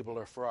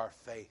enabler for our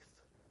faith,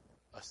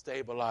 a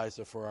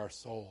stabilizer for our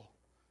soul.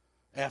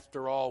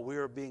 After all, we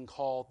are being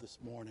called this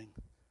morning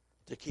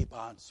to keep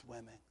on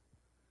swimming,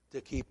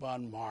 to keep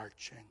on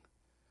marching,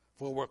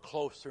 for we're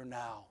closer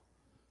now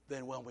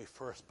than when we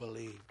first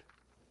believed.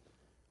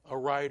 A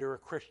writer, a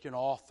Christian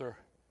author,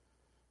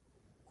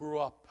 grew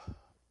up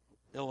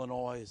in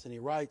Illinois, and he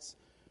writes,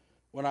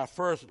 when I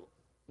first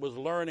was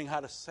learning how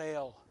to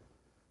sail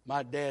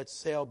my dad's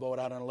sailboat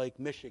out on Lake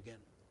Michigan,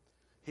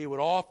 he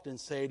would often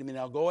say to me,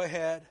 now go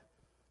ahead,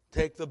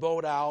 take the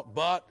boat out,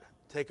 but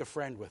take a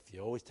friend with you.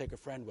 Always take a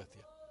friend with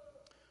you.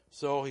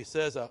 So he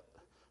says a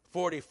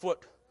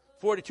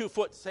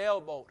 42-foot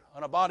sailboat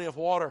on a body of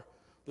water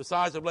the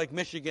size of Lake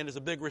Michigan is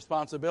a big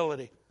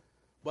responsibility.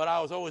 But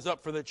I was always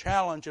up for the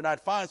challenge, and I'd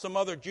find some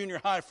other junior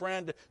high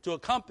friend to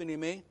accompany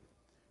me,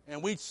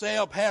 and we'd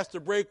sail past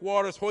the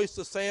breakwaters, hoist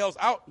the sails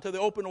out into the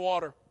open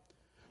water.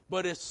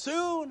 But as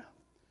soon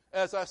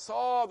as I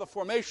saw the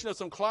formation of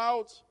some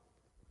clouds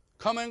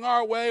coming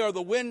our way, or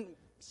the wind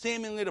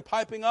seemingly to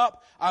piping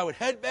up, I would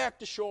head back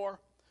to shore,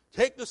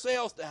 take the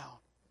sails down,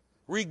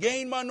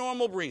 regain my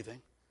normal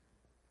breathing,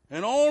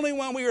 and only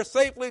when we were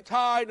safely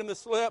tied in the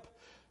slip,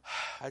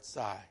 I'd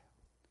sigh.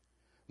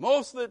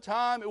 Most of the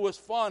time, it was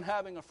fun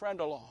having a friend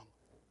along.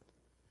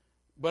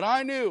 But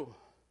I knew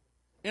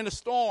in a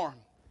storm,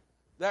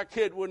 that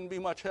kid wouldn't be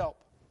much help.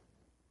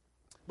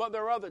 But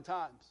there were other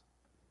times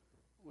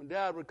when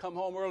Dad would come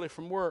home early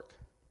from work,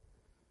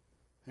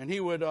 and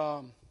we'd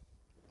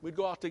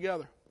go out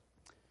together.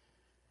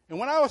 And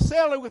when I was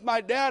sailing with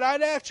my dad,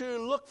 I'd actually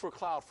look for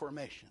cloud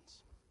formations.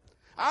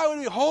 I would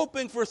be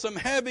hoping for some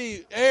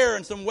heavy air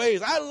and some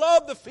waves. I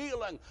love the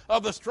feeling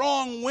of the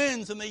strong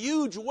winds and the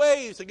huge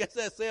waves against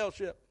that sail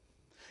ship.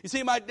 You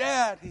see, my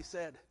dad, he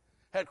said,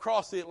 had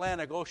crossed the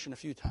Atlantic Ocean a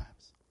few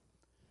times.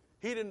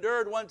 He'd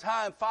endured one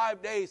time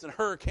 5 days in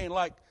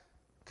hurricane-like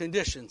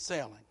conditions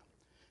sailing.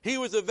 He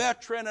was a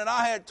veteran, and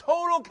I had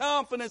total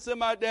confidence in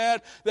my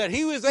dad that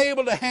he was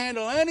able to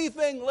handle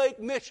anything Lake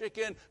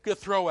Michigan could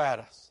throw at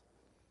us.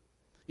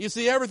 You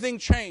see, everything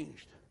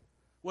changed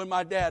when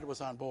my dad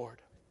was on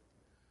board.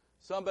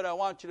 Somebody, I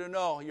want you to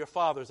know your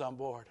father's on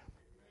board.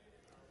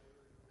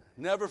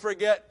 Never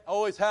forget,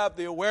 always have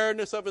the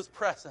awareness of his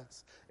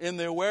presence, in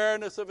the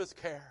awareness of his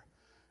care.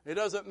 It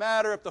doesn't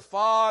matter if the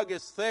fog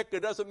is thick.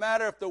 It doesn't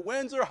matter if the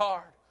winds are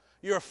hard.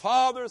 Your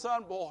father's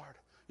on board.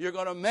 You're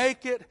going to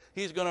make it.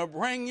 He's going to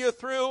bring you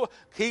through.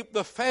 Keep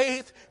the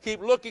faith.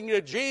 Keep looking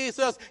to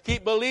Jesus.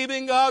 Keep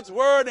believing God's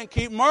word and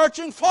keep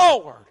marching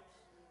forward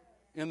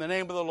in the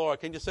name of the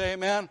Lord. Can you say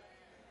amen?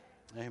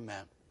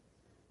 Amen.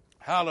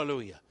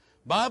 Hallelujah.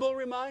 Bible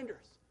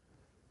reminders.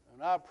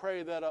 And I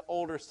pray that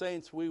older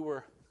saints, we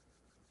were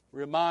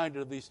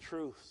reminded of these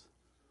truths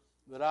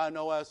that I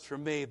know as for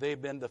me,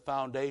 they've been the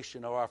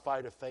foundation of our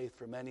fight of faith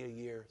for many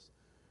years.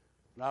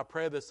 And I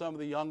pray that some of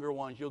the younger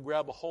ones, you'll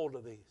grab a hold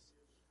of these.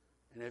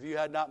 And if you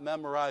had not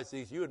memorized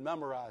these, you would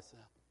memorize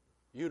them.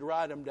 You'd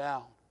write them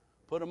down.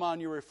 Put them on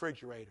your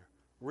refrigerator.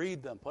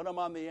 Read them. Put them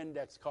on the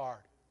index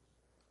card.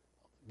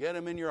 Get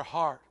them in your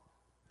heart.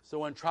 So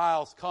when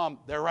trials come,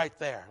 they're right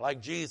there,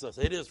 like Jesus.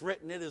 It is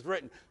written, it is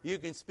written. You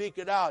can speak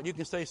it out. You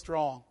can stay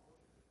strong.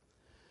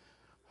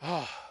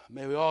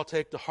 May we all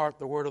take to heart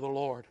the word of the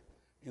Lord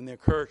in the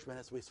encouragement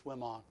as we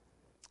swim on.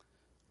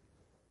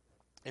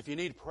 If you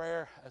need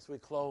prayer as we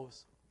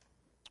close,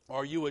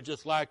 or you would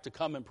just like to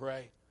come and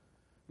pray,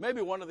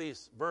 maybe one of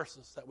these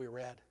verses that we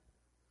read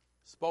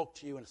spoke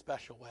to you in a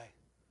special way.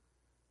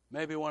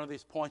 Maybe one of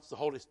these points the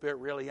Holy Spirit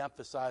really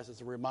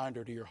emphasizes a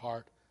reminder to your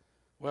heart.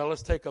 Well,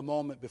 let's take a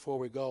moment before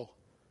we go,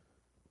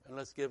 and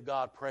let's give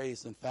God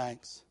praise and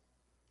thanks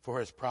for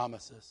His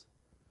promises.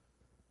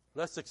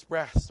 Let's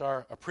express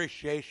our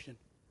appreciation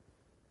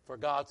for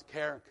God's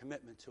care and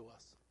commitment to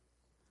us.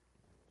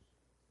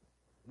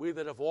 We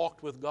that have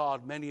walked with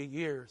God many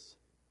years,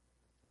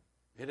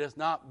 it has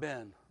not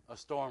been a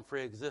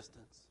storm-free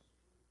existence.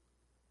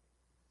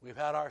 We've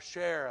had our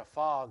share of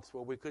fogs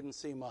where we couldn't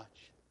see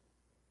much,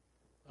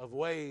 of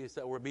ways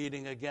that we're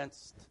meeting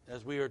against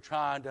as we are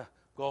trying to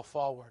go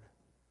forward.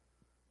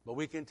 But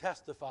we can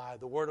testify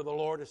the word of the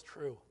Lord is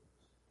true,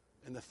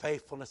 and the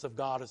faithfulness of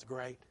God is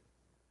great.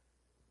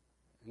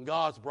 And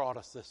God's brought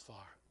us this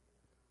far,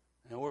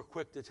 and we're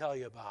quick to tell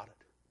you about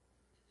it.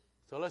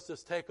 So let's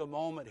just take a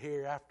moment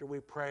here after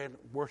we pray and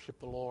worship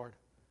the Lord.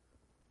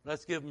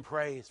 Let's give Him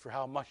praise for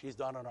how much He's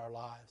done in our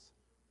lives,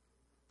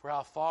 for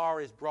how far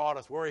He's brought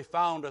us, where He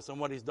found us, and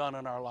what He's done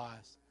in our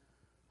lives.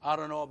 I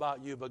don't know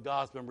about you, but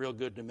God's been real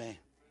good to me.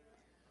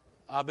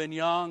 I've been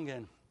young,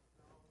 and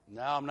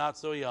now I'm not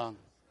so young.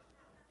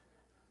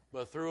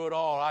 But through it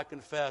all, I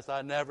confess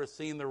I've never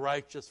seen the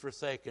righteous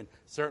forsaken,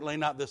 certainly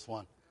not this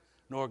one,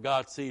 nor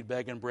God's seed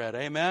begging bread.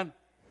 Amen?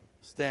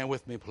 Stand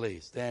with me,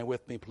 please. Stand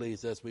with me,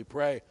 please, as we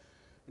pray.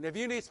 And if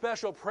you need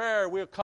special prayer, we'll come.